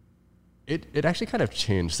you? It actually kind of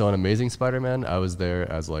changed. So on Amazing Spider-Man, I was there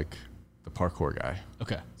as like the parkour guy.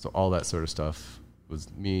 Okay. So all that sort of stuff was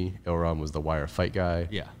me. Ilram was the wire fight guy.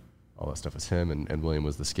 Yeah. all that stuff was him, and William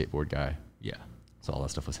was the skateboard guy. Yeah. So all that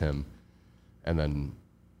stuff was him. And then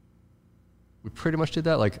we pretty much did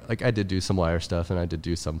that. Like I did do some wire stuff, and I did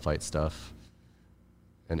do some fight stuff.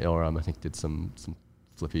 And Ilram, I think, did some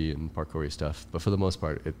flippy and parkour stuff. But for the most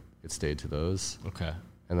part, it stayed to those. Okay.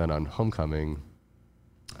 And then on Homecoming,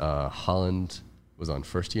 Holland was on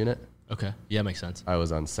first unit. Okay. Yeah, makes sense. I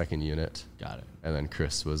was on second unit. Got it. And then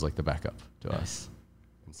Chris was like the backup to us.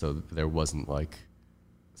 And so there wasn't like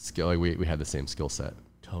skill. Like we had the same skill set.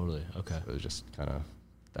 Totally. Okay. So it was just kind of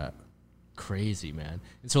that. Crazy, man.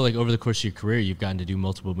 And so like over the course of your career, you've gotten to do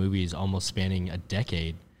multiple movies almost spanning a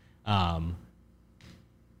decade.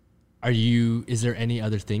 Is there any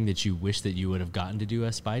other thing that you wish that you would have gotten to do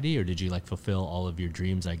as Spidey, or did you like fulfill all of your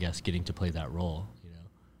dreams, I guess, getting to play that role, you know?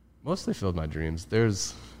 Mostly filled my dreams.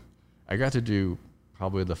 I got to do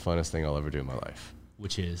probably the funnest thing I'll ever do in my life.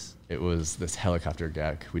 Which is? It was this helicopter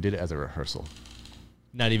gag. We did it as a rehearsal.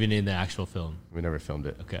 Not even in the actual film? We never filmed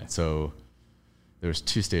it. Okay. So there was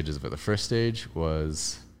 2 stages of it. The first stage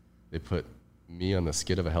was they put me on the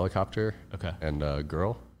skid of a helicopter. Okay. And a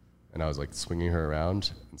girl, and I was like swinging her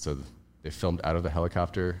around. And so they filmed out of the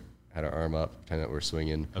helicopter, had her arm up, pretending that we're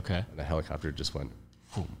swinging. Okay. And the helicopter just went,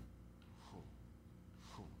 boom.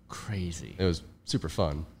 Crazy. It was super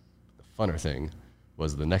fun. The funner thing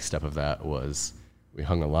was the next step of that was we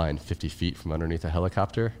hung a line 50 feet from underneath a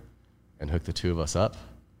helicopter and hooked the 2 of us up.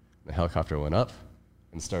 The helicopter went up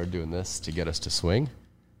and started doing this to get us to swing.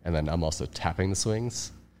 And then I'm also tapping the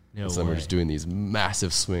swings. No so way. we're just doing these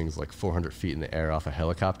massive swings, like 400 feet in the air off a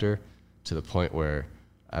helicopter, to the point where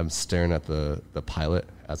I'm staring at the pilot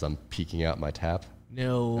as I'm peeking out my tap.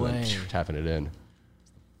 No and way. then tapping it in.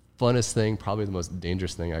 Funnest thing, probably the most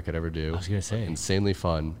dangerous thing I could ever do. I was gonna say. Insanely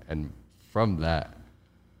fun. And from that,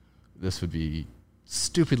 this would be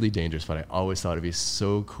stupidly dangerous, but I always thought it'd be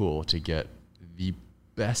so cool to get the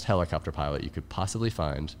best helicopter pilot you could possibly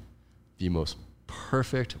find, the most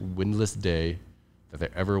perfect windless day that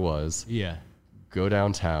there ever was. Yeah. Go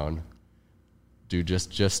downtown, do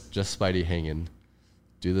just Spidey hanging,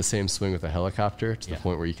 do the same swing with a helicopter to the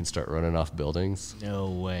point where you can start running off buildings. No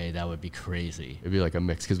way. That would be crazy. It'd be like a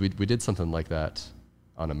mix, because we did something like that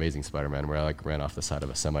on Amazing Spider-Man, where I like ran off the side of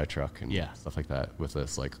a semi-truck and stuff like that with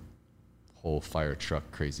this like whole fire truck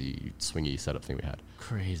crazy swingy setup thing we had.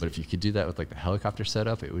 Crazy. But if you could do that with like the helicopter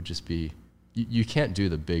setup, it would just be, you can't do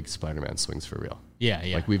the big Spider-Man swings for real. Yeah,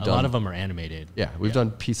 yeah. Like a lot of them are animated. Yeah, we've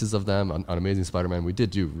done pieces of them on Amazing Spider-Man. We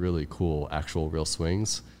did do really cool actual real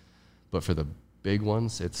swings, but for the big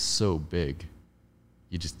ones, it's so big,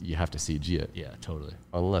 you have to CG it. Yeah, totally.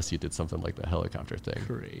 Unless you did something like the helicopter thing.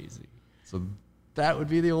 Crazy. So that would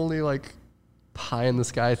be the only like pie in the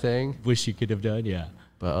sky thing. Wish you could have done, yeah.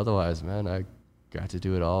 But otherwise, man, I got to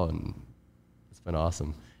do it all, and it's been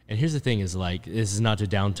awesome. And here's the thing is, like, this is not to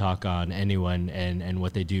down talk on anyone and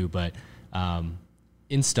what they do, but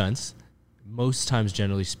in stunts, most times,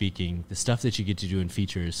 generally speaking, the stuff that you get to do in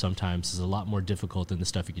features sometimes is a lot more difficult than the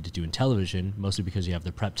stuff you get to do in television, mostly because you have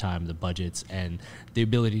the prep time, the budgets, and the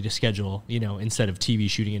ability to schedule, you know, instead of TV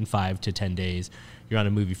shooting in 5 to 10 days, you're on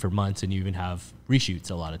a movie for months, and you even have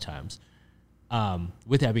reshoots a lot of times.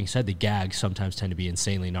 With that being said, the gags sometimes tend to be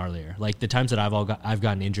insanely gnarlier. Like the times that I've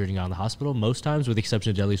gotten injured and gone to the hospital, most times, with the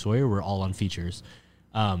exception of Deadly Sawyer, we're all on features.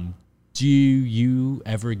 Do you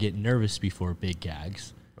ever get nervous before big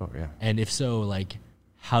gags? Oh yeah. And if so, like,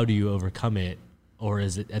 how do you overcome it? Or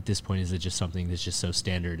is it, at this point, is it just something that's just so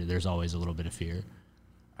standard, there's always a little bit of fear?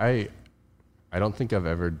 I don't think I've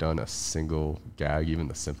ever done a single gag, even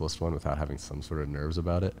the simplest one, without having some sort of nerves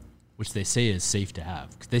about it. Which they say is safe to have.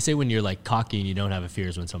 'Cause they say when you're like cocky and you don't have a fear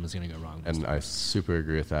is when something's going to go wrong. And I super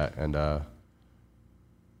agree with that. And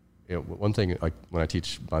you know, one thing, like when I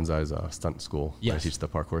teach Banzai's stunt school, when I teach the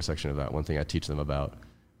parkour section of that, one thing I teach them about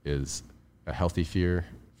is a healthy fear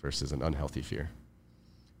versus an unhealthy fear.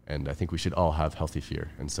 And I think we should all have healthy fear.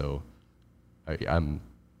 And so I'm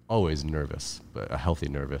always nervous, but a healthy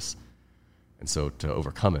nervous. And so to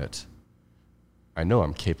overcome it, I know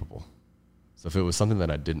I'm capable. So if it was something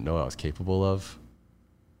that I didn't know I was capable of,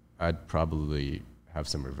 I'd probably have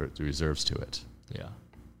some reserves to it. Yeah.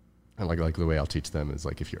 And like the way I'll teach them is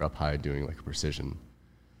like if you're up high doing like a precision,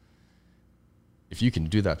 if you can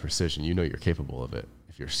do that precision, you know you're capable of it.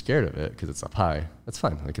 If you're scared of it because it's up high, that's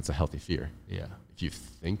fine. Like it's a healthy fear. Yeah. If you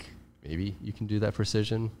think maybe you can do that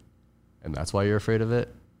precision and that's why you're afraid of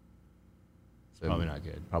it, then probably not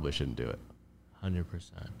good. Probably shouldn't do it.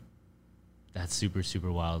 100%. That's super,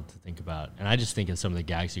 super wild to think about. And I just think of some of the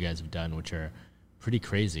gags you guys have done, which are pretty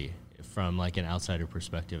crazy. from like an outsider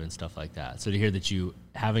perspective and stuff like that. So to hear that you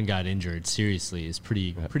haven't got injured seriously is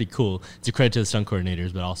pretty cool. It's a credit to the stunt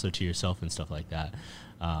coordinators, but also to yourself and stuff like that.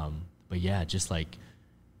 But yeah, just like,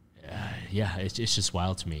 it's just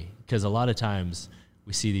wild to me, because a lot of times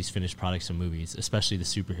we see these finished products in movies, especially the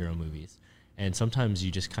superhero movies, and sometimes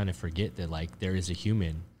you just kind of forget that like there is a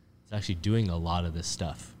human that's actually doing a lot of this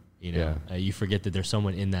stuff. You know, you forget that there's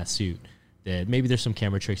someone in that suit, that maybe there's some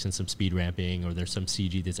camera tricks and some speed ramping, or there's some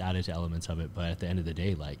CG that's added to elements of it. But at the end of the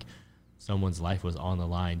day, like, someone's life was on the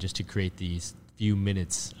line just to create these few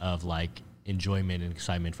minutes of like enjoyment and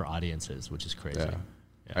excitement for audiences, which is crazy.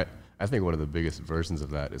 I think one of the biggest versions of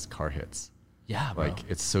that is car hits. Yeah, bro. Like,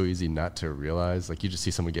 it's so easy not to realize. Like, you just see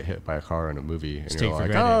someone get hit by a car in a movie, and Just you're take for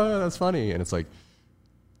like, granted. oh, that's funny. And it's like,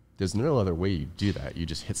 there's no other way you do that. You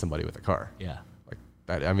just hit somebody with a car. Yeah, Like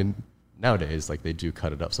that. I mean, nowadays, like, they do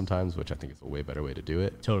cut it up sometimes, which I think is a way better way to do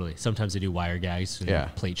it. totally. Sometimes they do wire gags and Yeah.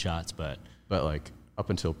 plate shots, but But like, up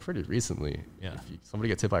until pretty recently, Yeah. if somebody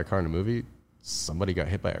gets hit by a car in a movie, somebody got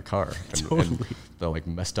hit by a car. And, Totally. and the like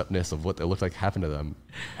messed upness of what they looked like happened to them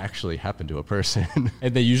actually happened to a person.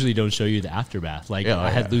 and they usually don't show you the aftermath. Like, Yeah,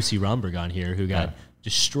 I had yeah. Lucy Romberg on here who got Yeah.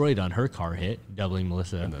 destroyed on her car hit, doubling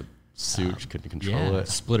Melissa. And the suit couldn't control it.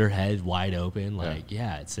 Split her head wide open. Like,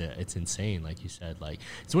 it's insane. Like you said, like,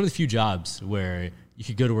 it's one of the few jobs where you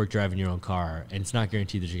could go to work driving your own car, and it's not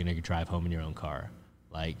guaranteed that you're going to drive home in your own car.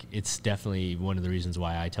 Like, it's definitely one of the reasons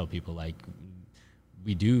why I tell people, like,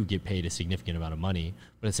 we do get paid a significant amount of money,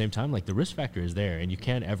 but at the same time, like, the risk factor is there, and you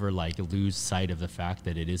can't ever like lose sight of the fact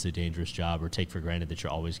that it is a dangerous job, or take for granted that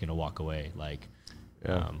you're always going to walk away. Like,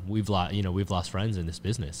 we've lost friends in this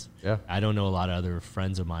business. Yeah. I don't know a lot of other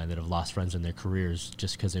friends of mine that have lost friends in their careers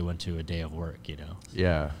just because they went to a day of work. You know,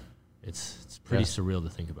 Yeah. it's pretty surreal to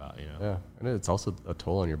think about. You know, Yeah. And it's also a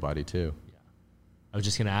toll on your body too. I was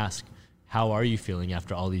just gonna ask, how are you feeling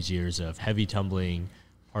after all these years of heavy tumbling,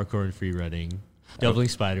 parkour and free running, doubling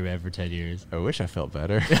Spider-Man for 10 years? I wish I felt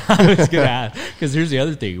better. I was gonna ask, because here's the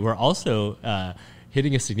other thing: we're also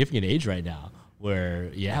hitting a significant age right now, where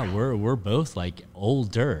we're both like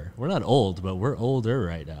older. We're not old, but we're older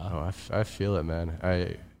right now. Oh, I feel it, man.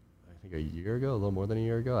 I think a year ago, a little more than a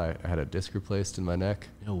year ago, I had a disc replaced in my neck.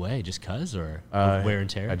 No way, just cuz or wear and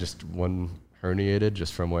tear? I just one herniated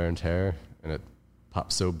just from wear and tear, and it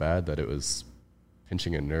popped so bad that it was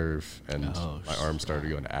pinching a nerve, and my arm started to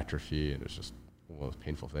go into atrophy, and it was just one of those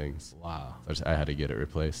painful things. Wow. So I had to get it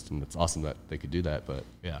replaced, and it's awesome that they could do that, but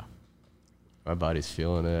Yeah. my body's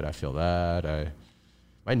feeling it. I feel that.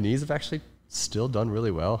 My knees have actually still done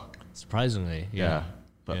really well. Surprisingly, yeah.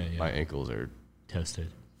 But Yeah, yeah. my ankles are Toasted.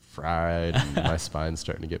 fried, and my spine's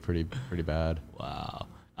starting to get pretty bad. Wow.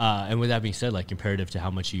 And with that being said, like, comparative to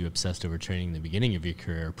how much you obsessed over training in the beginning of your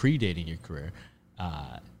career, predating your career,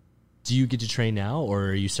 do you get to train now, or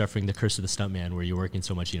are you suffering the curse of the stuntman where you're working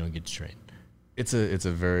so much you don't get to train? It's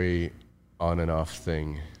a very on and off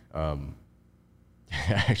thing.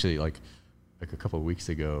 Actually, like a couple of weeks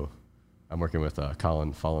ago, I'm working with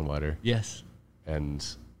Colin Fallenweider, Yes. and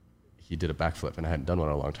he did a backflip, and I hadn't done one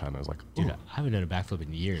in a long time. I was like, Dude, "Ooh." I haven't done a backflip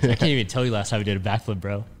in years. I can't even tell you last time I did a backflip,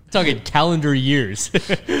 bro. I'm talking calendar years.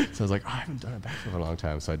 So I was like, I haven't done a backflip in a long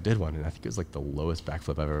time. So I did one, and I think it was like the lowest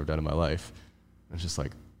backflip I've ever done in my life. I was just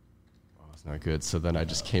like, oh, it's not good. So then I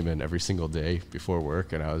just came in every single day before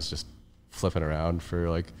work, and I was just flipping around for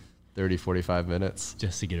like 30, 45 minutes.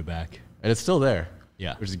 Just to get it back. And it's still there.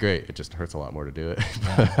 Yeah. Which is great. It just hurts a lot more to do it.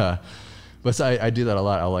 But so I do that a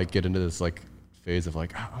lot. I'll like get into this like phase of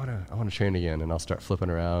like, I want to train again, and I'll start flipping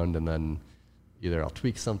around, and then either I'll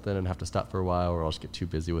tweak something and have to stop for a while, or I'll just get too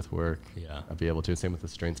busy with work. Yeah. I'll be able to. Same with the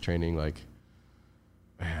strength training. Like,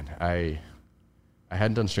 man, I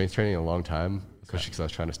hadn't done strength training in a long time, especially because I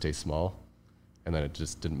was trying to stay small, and then it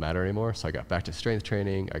just didn't matter anymore. So I got back to strength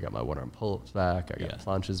training. I got my one arm pull-ups back. I got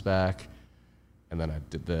planches back, and then I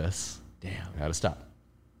did this. Damn. I had to stop.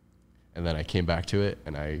 And then I came back to it,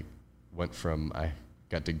 and I went from, I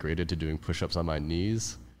got degraded to doing push-ups on my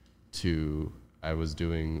knees to I was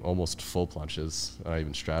doing almost full planches. I didn't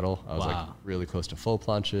even straddle. I was like really close to full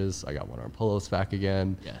planches. I got one arm pull-ups back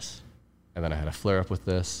again. Yes. And then I had a flare up with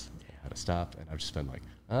this. I had to stop, and I've just been like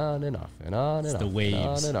on and off and on and off. The waves. And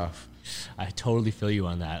on and off. I totally feel you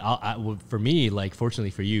on that. Well, for me, like,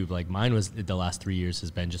 fortunately for you, like, mine was the last 3 years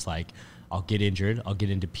has been just like, I'll get injured, I'll get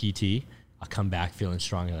into PT, I'll come back feeling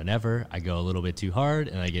stronger than ever. I go a little bit too hard,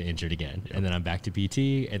 and I get injured again. Yep. And then I'm back to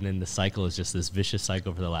PT, and then the cycle is just this vicious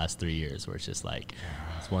cycle for the last 3 years where it's just like,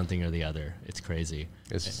 it's one thing or the other. It's crazy.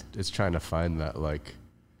 It's trying to find that, like,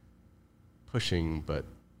 pushing, but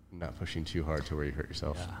not pushing too hard to where you hurt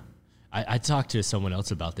yourself. Yeah. I talked to someone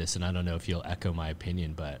else about this, and I don't know if you'll echo my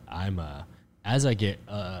opinion, but I'm as I get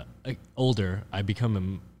older, I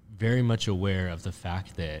become very much aware of the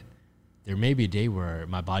fact that there may be a day where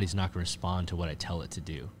my body's not going to respond to what I tell it to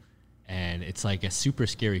do. And it's like a super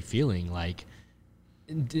scary feeling. Like,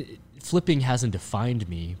 flipping hasn't defined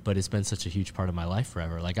me, but it's been such a huge part of my life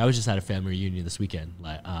forever. Like, I was just at a family reunion this weekend.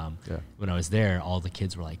 Like, when I was there, all the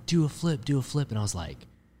kids were like, do a flip. And I was like,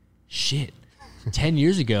 shit. 10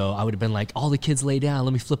 years ago, I would have been like, all the kids lay down,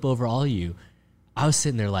 let me flip over all of you. I was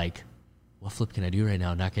sitting there like, what flip can I do right now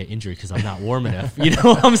and not get injured because I'm not warm enough? You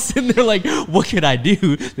know, I'm sitting there like, what can I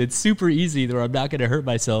do that's super easy where I'm not going to hurt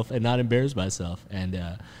myself and not embarrass myself?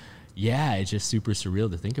 And yeah, it's just super surreal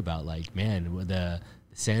to think about. Like, man, the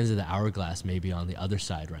sands of the hourglass may be on the other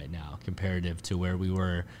side right now comparative to where we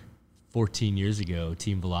were 14 years ago,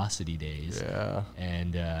 Team Velocity days. Yeah.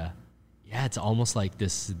 And yeah, it's almost like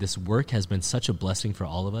this work has been such a blessing for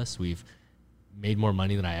all of us. We've made more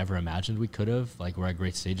money than I ever imagined we could have. Like, we're at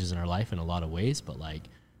great stages in our life in a lot of ways, but like,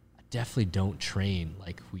 I definitely don't train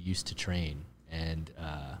like we used to train. And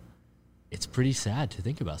it's pretty sad to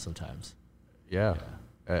think about sometimes. Yeah.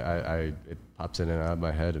 It pops in and out of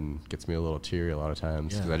my head and gets me a little teary a lot of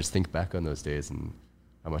times because I just think back on those days and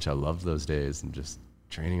how much I loved those days and just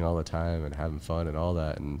training all the time and having fun and all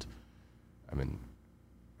that. And I mean,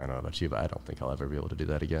 I don't know about you, but I don't think I'll ever be able to do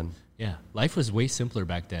that again. Yeah, life was way simpler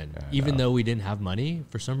back then. Even though we didn't have money,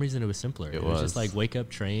 for some reason it was simpler. It was just like wake up,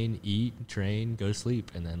 train, eat, train, go to sleep,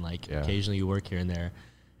 and then like occasionally you work here and there.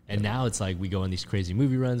 And now it's like we go on these crazy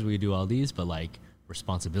movie runs, we do all these, but like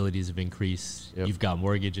responsibilities have increased. You've got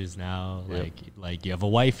mortgages now, like you have a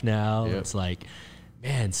wife now. It's like,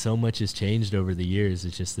 man, so much has changed over the years.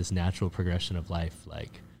 It's just this natural progression of life,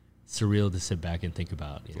 like surreal to sit back and think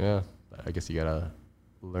about. You know? Yeah, I guess you gotta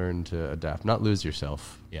learn to adapt, not lose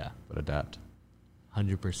yourself. Yeah, but adapt.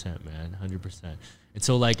 100%, man, 100%. And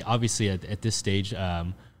so, like, obviously, at this stage,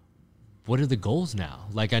 what are the goals now?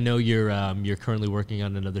 Like, I know you're currently working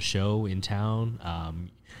on another show in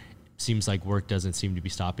town. Seems like work doesn't seem to be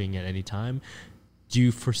stopping at any time. Do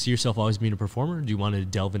you foresee yourself always being a performer? Do you want to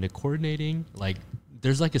delve into coordinating? Like,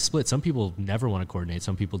 there's like a split. Some people never want to coordinate.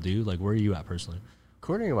 Some people do. Like, where are you at personally?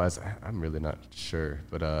 Coordinating wise, I'm really not sure,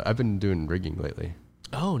 but I've been doing rigging lately.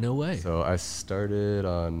 Oh, no way. So I started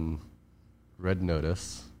on Red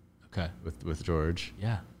Notice. Okay. With George.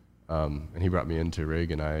 Yeah. And he brought me in to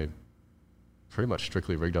rig, and I pretty much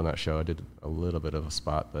strictly rigged on that show. I did a little bit of a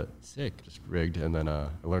spot, but sick. Just rigged, and then I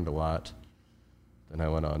learned a lot. Then I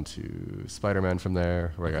went on to Spider-Man from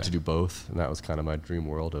there, where I got to do both, and that was kind of my dream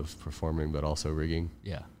world of performing, but also rigging.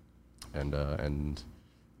 Yeah. And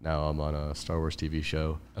now I'm on a Star Wars TV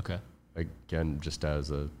show. Okay. Again, just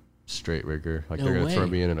as a straight rigger. Like, no they're going to way. throw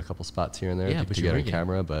me in a couple spots here and there to get on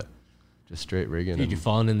camera, but just straight rigging. Dude, you're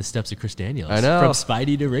following in the steps of Chris Daniels. I know. From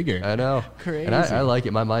Spidey to rigger. I know. Crazy. And I like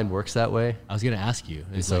it. My mind works that way. I was going to ask you.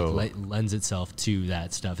 It's so, like lends itself to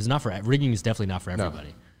that stuff. It's not for rigging is definitely not for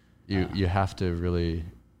everybody. No. You have to really,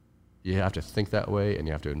 you have to think that way, and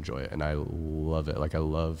you have to enjoy it. And I love it. Like, I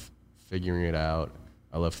love figuring it out.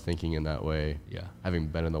 I love thinking in that way. Yeah. Having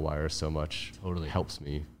been in the wire so much helps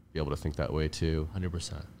me be able to think that way too.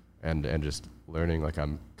 100%. And just learning, like,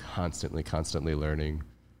 I'm constantly learning.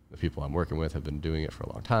 The people I'm working with have been doing it for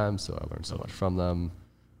a long time, so I learned so much from them.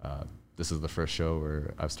 This is the first show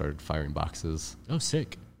where I've started firing boxes. Oh,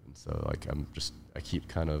 sick. And so, like, I keep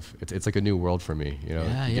kind of, it's like a new world for me, you know?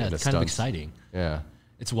 Yeah, it's kind of exciting. Yeah.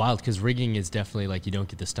 It's wild because rigging is definitely like you don't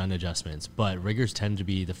get the stunt adjustments, but riggers tend to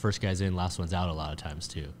be the first guys in, last ones out a lot of times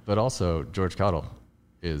too. But also, George Cottle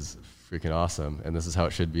is freaking awesome, and this is how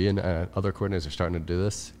it should be. And other coordinators are starting to do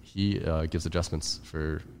this. He gives adjustments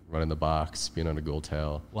for running the box, being on a gold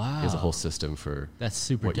tail. Wow. He has a whole system for that's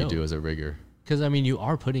super what dope. You do as a rigger. Because, I mean, you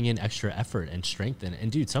are putting in extra effort and strength.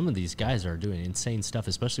 And, dude, some of these guys are doing insane stuff,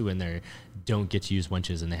 especially when they don't get to use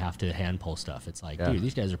winches and they have to hand pull stuff. It's like, dude,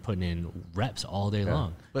 these guys are putting in reps all day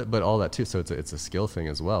long. But all that, too. So it's a skill thing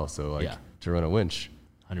as well. So, like, to run a winch,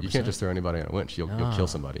 100%. You can't just throw anybody on a winch. You'll kill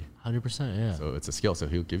somebody. 100%, yeah. So it's a skill. So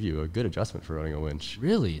he'll give you a good adjustment for running a winch.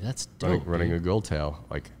 Really? That's dope. Running a gold tail.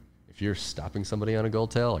 Like, if you're stopping somebody on a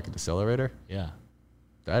gold tail, like a decelerator,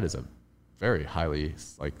 that is a very highly,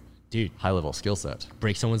 like, high level skill set.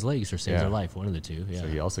 Break someone's legs or save their life, one of the two. Yeah. So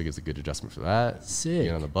he also gives a good adjustment for that. Sick.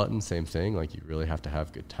 Being on the button, same thing. Like, you really have to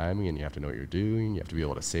have good timing, and you have to know what you're doing. You have to be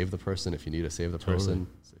able to save the person if you need to save the person.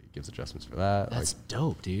 So he gives adjustments for that. That's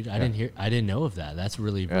dope, dude. I didn't know of that. That's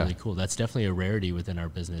really cool. That's definitely a rarity within our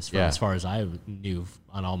business, as far as I knew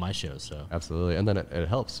on all my shows. So absolutely, and then it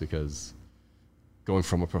helps because going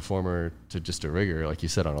from a performer to just a rigger, like you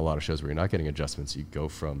said, on a lot of shows where you're not getting adjustments, you go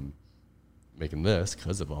from making this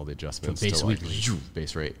because of all the adjustments from base to weekly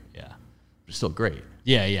base rate. Yeah, which is still great.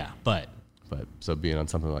 Yeah, but But so being on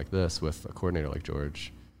something like this with a coordinator like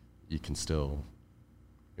George, you can still,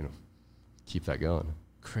 you know, keep that going.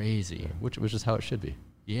 Crazy. Which is how it should be.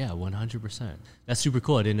 Yeah, 100%. That's super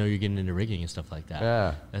cool. I didn't know you're getting into rigging and stuff like that.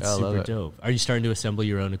 Yeah. That's I love super it. dope. Are you starting to assemble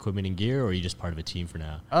your own equipment and gear, or are you just part of a team for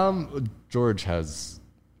now? George has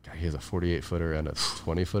a 48-footer and a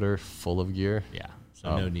 20-footer full of gear. Yeah.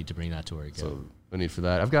 So no need to bring that to work. So no need for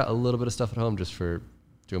that. I've got a little bit of stuff at home just for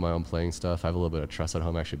doing my own playing stuff. I have a little bit of truss at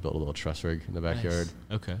home. I actually built a little truss rig in the backyard.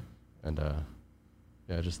 Nice. Okay. And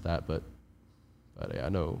yeah, just that. But yeah,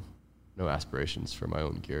 no aspirations for my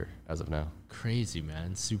own gear as of now. Crazy,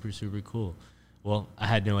 man. Super, super cool. Well, I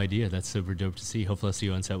had no idea. That's super dope to see. Hopefully I'll see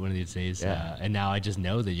you on set one of these days. Yeah. And now I just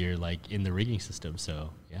know that you're like in the rigging system.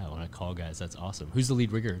 So yeah, when I call guys, that's awesome. Who's the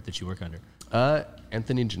lead rigger that you work under?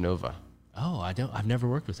 Anthony Genova. Oh, I've never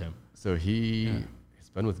worked with him. So he's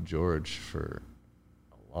been with George for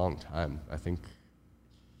a long time. I think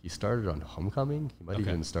he started on Homecoming. He might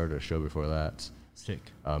even started a show before that. Sick.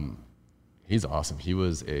 He's awesome. He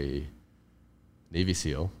was a Navy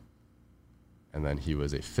SEAL, and then he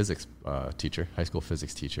was a physics teacher, high school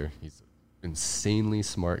physics teacher. He's an insanely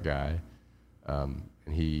smart guy, and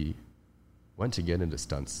he went to get into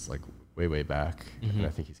stunts like way back, and I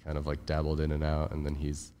think he's kind of like dabbled in and out, and then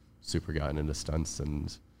he's super gotten into stunts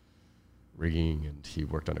and rigging, and he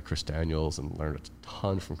worked under Chris Daniels and learned a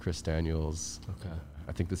ton from Chris Daniels. Okay.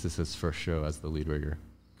 I think this is his first show as the lead rigger.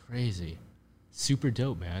 Crazy. Super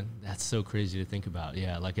dope, man. That's so crazy to think about.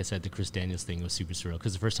 Yeah, like I said, the Chris Daniels thing was super surreal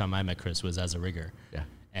because the first time I met Chris was as a rigger. Yeah.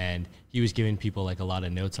 And he was giving people like a lot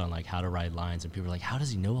of notes on like how to ride lines, and people were like, how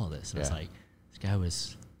does he know all this? And I was like, this guy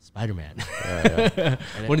was Spider-Man.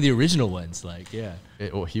 One of the original ones, like, yeah.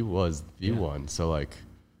 Well, he was the one. So like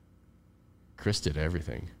Chris did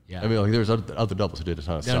everything. Yeah. I mean, like there was other doubles who did a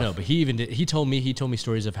ton of stuff. No, but he told me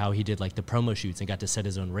stories of how he did like the promo shoots and got to set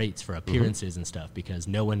his own rates for appearances and stuff because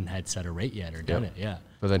no one had set a rate yet or done it. Yeah.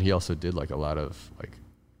 But then he also did like a lot of like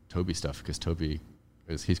Toby stuff because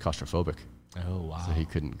he's claustrophobic. Oh, wow. So he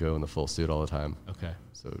couldn't go in the full suit all the time. Okay.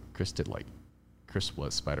 So Chris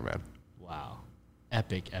was Spider-Man. Wow.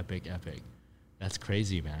 Epic. That's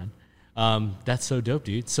crazy, man. That's so dope,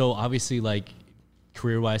 dude. So obviously like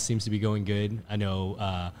career-wise seems to be going good. I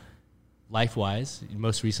know life-wise, you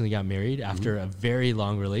most recently got married after a very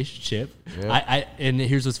long relationship. Yeah. And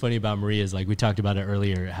here's what's funny about Maria is like we talked about it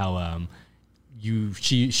earlier, how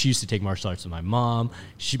she used to take martial arts with my mom.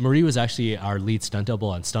 Marie was actually our lead stunt double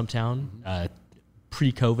on Stumptown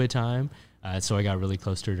pre-COVID time, so I got really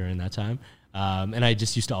close to her during that time. And I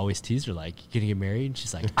just used to always tease her, like, you gonna get married? And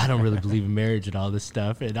she's like, I don't really believe in marriage and all this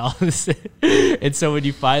stuff and all this. And so when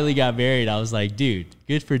you finally got married, I was like, dude,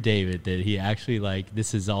 good for David that he actually, like,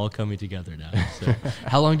 this is all coming together now. So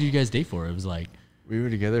how long did you guys date for? It was like... We were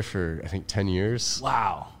together for, I think, 10 years.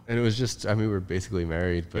 Wow. And it was just, I mean, we were basically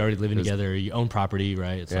married. But you're already living together. You own property,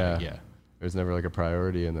 right? It's like, it was never like a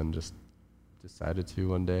priority, and then just decided to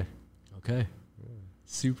one day. Okay.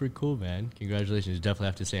 Super cool, man. Congratulations. You definitely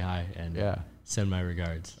have to say hi and send my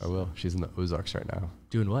regards. I will. She's in the Ozarks right now.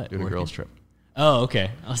 Doing what? Doing a girls trip. Oh,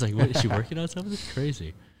 okay. I was like, what, is she working on something? That's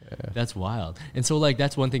crazy. Yeah. That's wild. And so, like,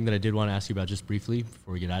 that's one thing that I did want to ask you about just briefly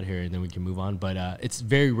before we get out of here, and then we can move on. But it's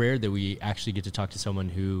very rare that we actually get to talk to someone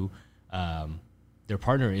who their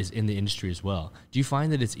partner is in the industry as well. Do you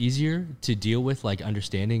find that it's easier to deal with, like,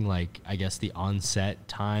 understanding, like, I guess, the on-set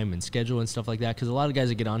time and schedule and stuff like that? Because a lot of guys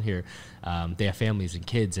that get on here, they have families and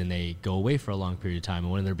kids, and they go away for a long period of time.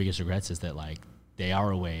 And one of their biggest regrets is that, like, they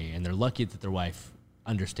are away, and they're lucky that their wife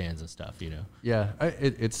understands and stuff, you know? Yeah,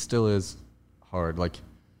 it still is hard. Like,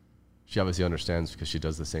 she obviously understands because she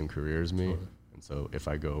does the same career as me. Totally. And so if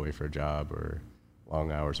I go away for a job or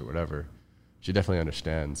long hours or whatever, she definitely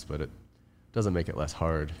understands, but it doesn't make it less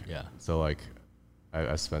hard. Yeah. So, like,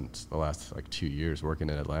 I spent the last, like, 2 years working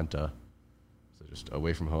in Atlanta. So just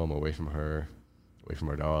away from home, away from her, away from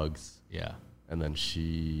our dogs. Yeah. And then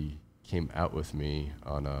she came out with me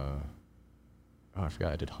on I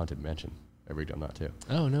forgot I did Haunted Mansion. I rigged on that too.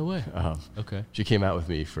 Oh, no way. Okay. She came out with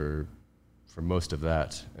me for most of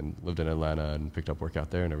that and lived in Atlanta and picked up work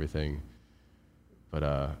out there and everything. But,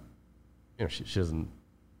 you know, she doesn't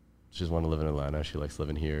want to live in Atlanta. She likes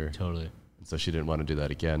living here. Totally. And so she didn't want to do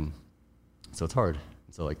that again. So it's hard.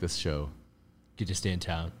 And so, like, this show. Get to stay in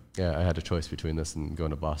town. Yeah, I had a choice between this and going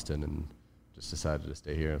to Boston, and just decided to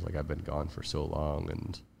stay here. Like, I've been gone for so long.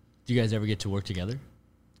 And do you guys ever get to work together?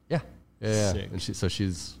 Yeah. Yeah. Sick. And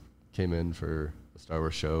she's came in for the Star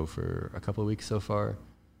Wars show for a couple of weeks so far.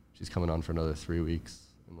 She's coming on for another 3 weeks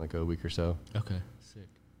in like a week or so. Okay, sick.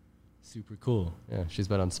 Super cool. Yeah, she's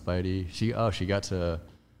been on Spidey. She got to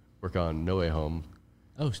work on No Way Home.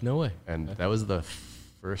 Oh, no way. And that was the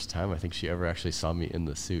first time I think she ever actually saw me in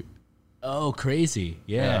the suit. Oh, crazy.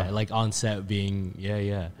 Yeah. Like on set being,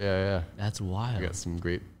 Yeah. That's wild. I got some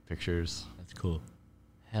great pictures. That's cool.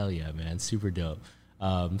 Hell yeah, man. Super dope.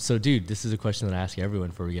 So, dude, this is a question that I ask everyone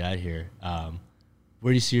before we get out of here.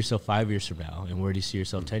 Where do you see yourself 5 years from now? And where do you see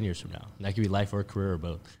yourself 10 years from now? And that could be life or career or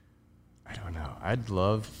both. I don't know. I'd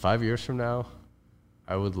love 5 years from now.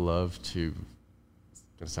 I would love to. It's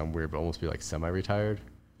gonna sound weird, but almost be like semi-retired.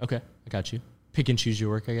 Okay, I got you. Pick and choose your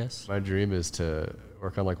work, I guess. My dream is to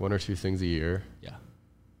work on like 1 or 2 things a year. Yeah.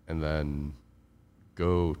 And then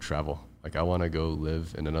go travel. Like I want to go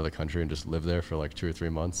live in another country and just live there for like 2 or 3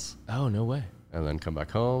 months. Oh, no way. And then come back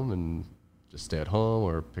home and just stay at home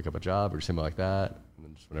or pick up a job or something like that. And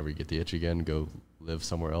then just whenever you get the itch again, go live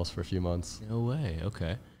somewhere else for a few months. No way.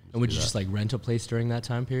 Okay. And would you just like rent a place during that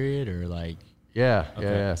time period or like? Yeah. Okay.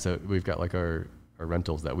 Yeah. So we've got like our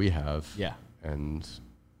rentals that we have. Yeah. And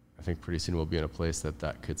I think pretty soon we'll be in a place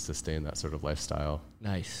that could sustain that sort of lifestyle.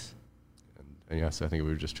 Nice. And yeah, so I think we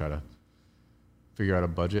would just try to figure out a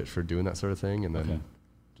budget for doing that sort of thing and then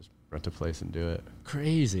just rent a place and do it.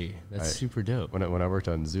 Crazy. That's super dope. When I worked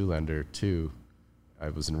on Zoolander 2, I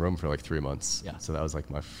was in Rome for like 3 months. Yeah. So that was like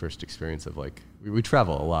my first experience of like, we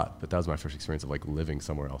travel a lot, but that was my first experience of like living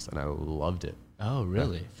somewhere else. And I loved it. Oh,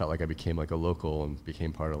 really? I felt like I became like a local and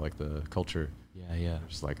became part of like the culture. Yeah.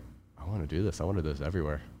 Just like, I want to do this. I want to do this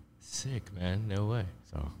everywhere. Sick, man. No way.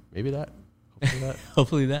 So maybe that. Hopefully that.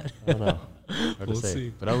 Hopefully that. I don't know. Hard We'll to say.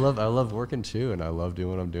 see. But I love working too, and I love doing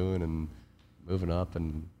what I'm doing and moving up,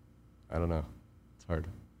 and I don't know. It's hard.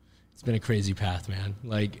 It's been a crazy path, man.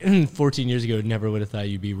 Like 14 years ago, never would have thought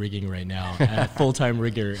you'd be rigging right now, a full-time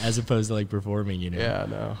rigger as opposed to like performing, you know? Yeah,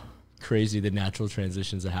 no. Crazy the natural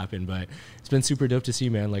transitions that happen, but it's been super dope to see,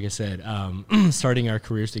 man. Like I said, starting our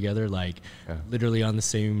careers together, like literally on the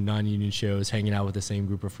same non-union shows, hanging out with the same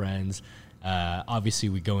group of friends. Obviously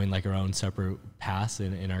we go in like our own separate paths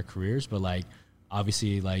in our careers, but like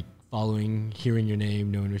obviously like following, hearing your name,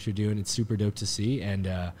 knowing what you're doing, it's super dope to see. And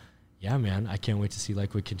yeah, man, I can't wait to see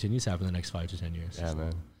like what continues to happen in the next 5 to 10 years. Yeah,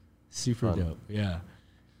 man. Super dope. Yeah.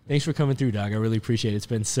 Thanks for coming through, dog. I really appreciate it. It's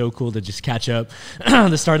been so cool to just catch up.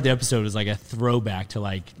 The start of the episode was like a throwback to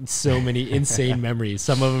like so many insane memories.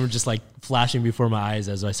 Some of them are just like flashing before my eyes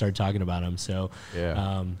as I started talking about them. So,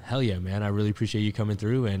 hell yeah, man. I really appreciate you coming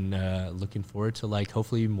through and looking forward to like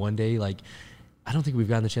hopefully one day, like, I don't think we've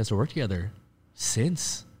gotten the chance to work together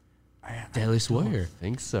since Deadliest Warrior. I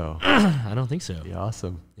think so. I don't think so. Be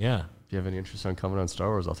awesome. Yeah. If you have any interest on coming on Star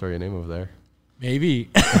Wars, I'll throw your name over there. Maybe.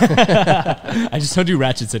 I just don't do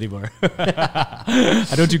ratchets anymore.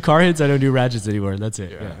 I don't do car hits. I don't do ratchets anymore. That's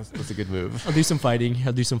it. Yeah. That's a good move. I'll do some fighting.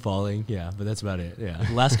 I'll do some falling. Yeah, but that's about it. Yeah.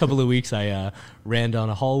 The last couple of weeks, I ran down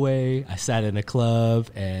a hallway. I sat in a club,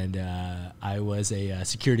 and I was a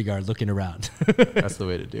security guard looking around. That's the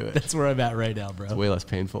way to do it. That's where I'm at right now, bro. It's way less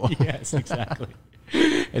painful. Yes, exactly.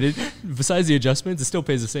 And besides the adjustments, it still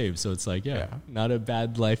pays the same. So it's like, not a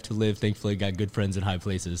bad life to live. Thankfully, got good friends in high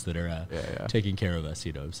places that are taking care of us.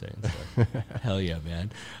 You know what I'm saying? So, hell yeah, man.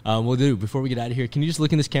 Well, dude, before we get out of here, can you just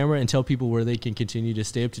look in this camera and tell people where they can continue to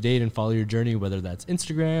stay up to date and follow your journey, whether that's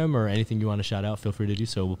Instagram or anything you want to shout out? Feel free to do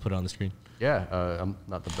so. We'll put it on the screen. Yeah, I'm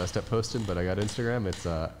not the best at posting, but I got Instagram. It's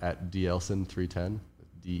at Delson310,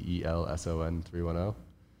 DELSON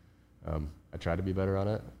 310. I try to be better on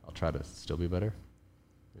it. I'll try to still be better.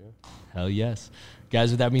 Yeah. Hell yes. Guys,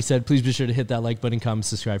 with that being said, please be sure to hit that like button, comment,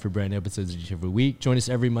 subscribe for brand new episodes each every week. Join us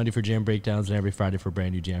every Monday for Jam Breakdowns and every Friday for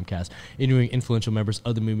brand new Jamcast, interviewing influential members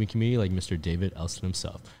of the movement community like Mr. David Elston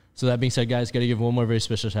himself. So that being said, guys, got to give one more very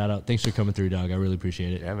special shout out. Thanks for coming through, dog. I really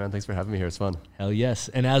appreciate it. Yeah, man. Thanks for having me here. It's fun. Hell yes.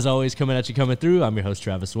 And as always, coming through, I'm your host,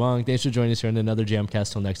 Travis Wong. Thanks for joining us here on another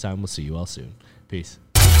Jamcast. Till next time, we'll see you all soon. Peace.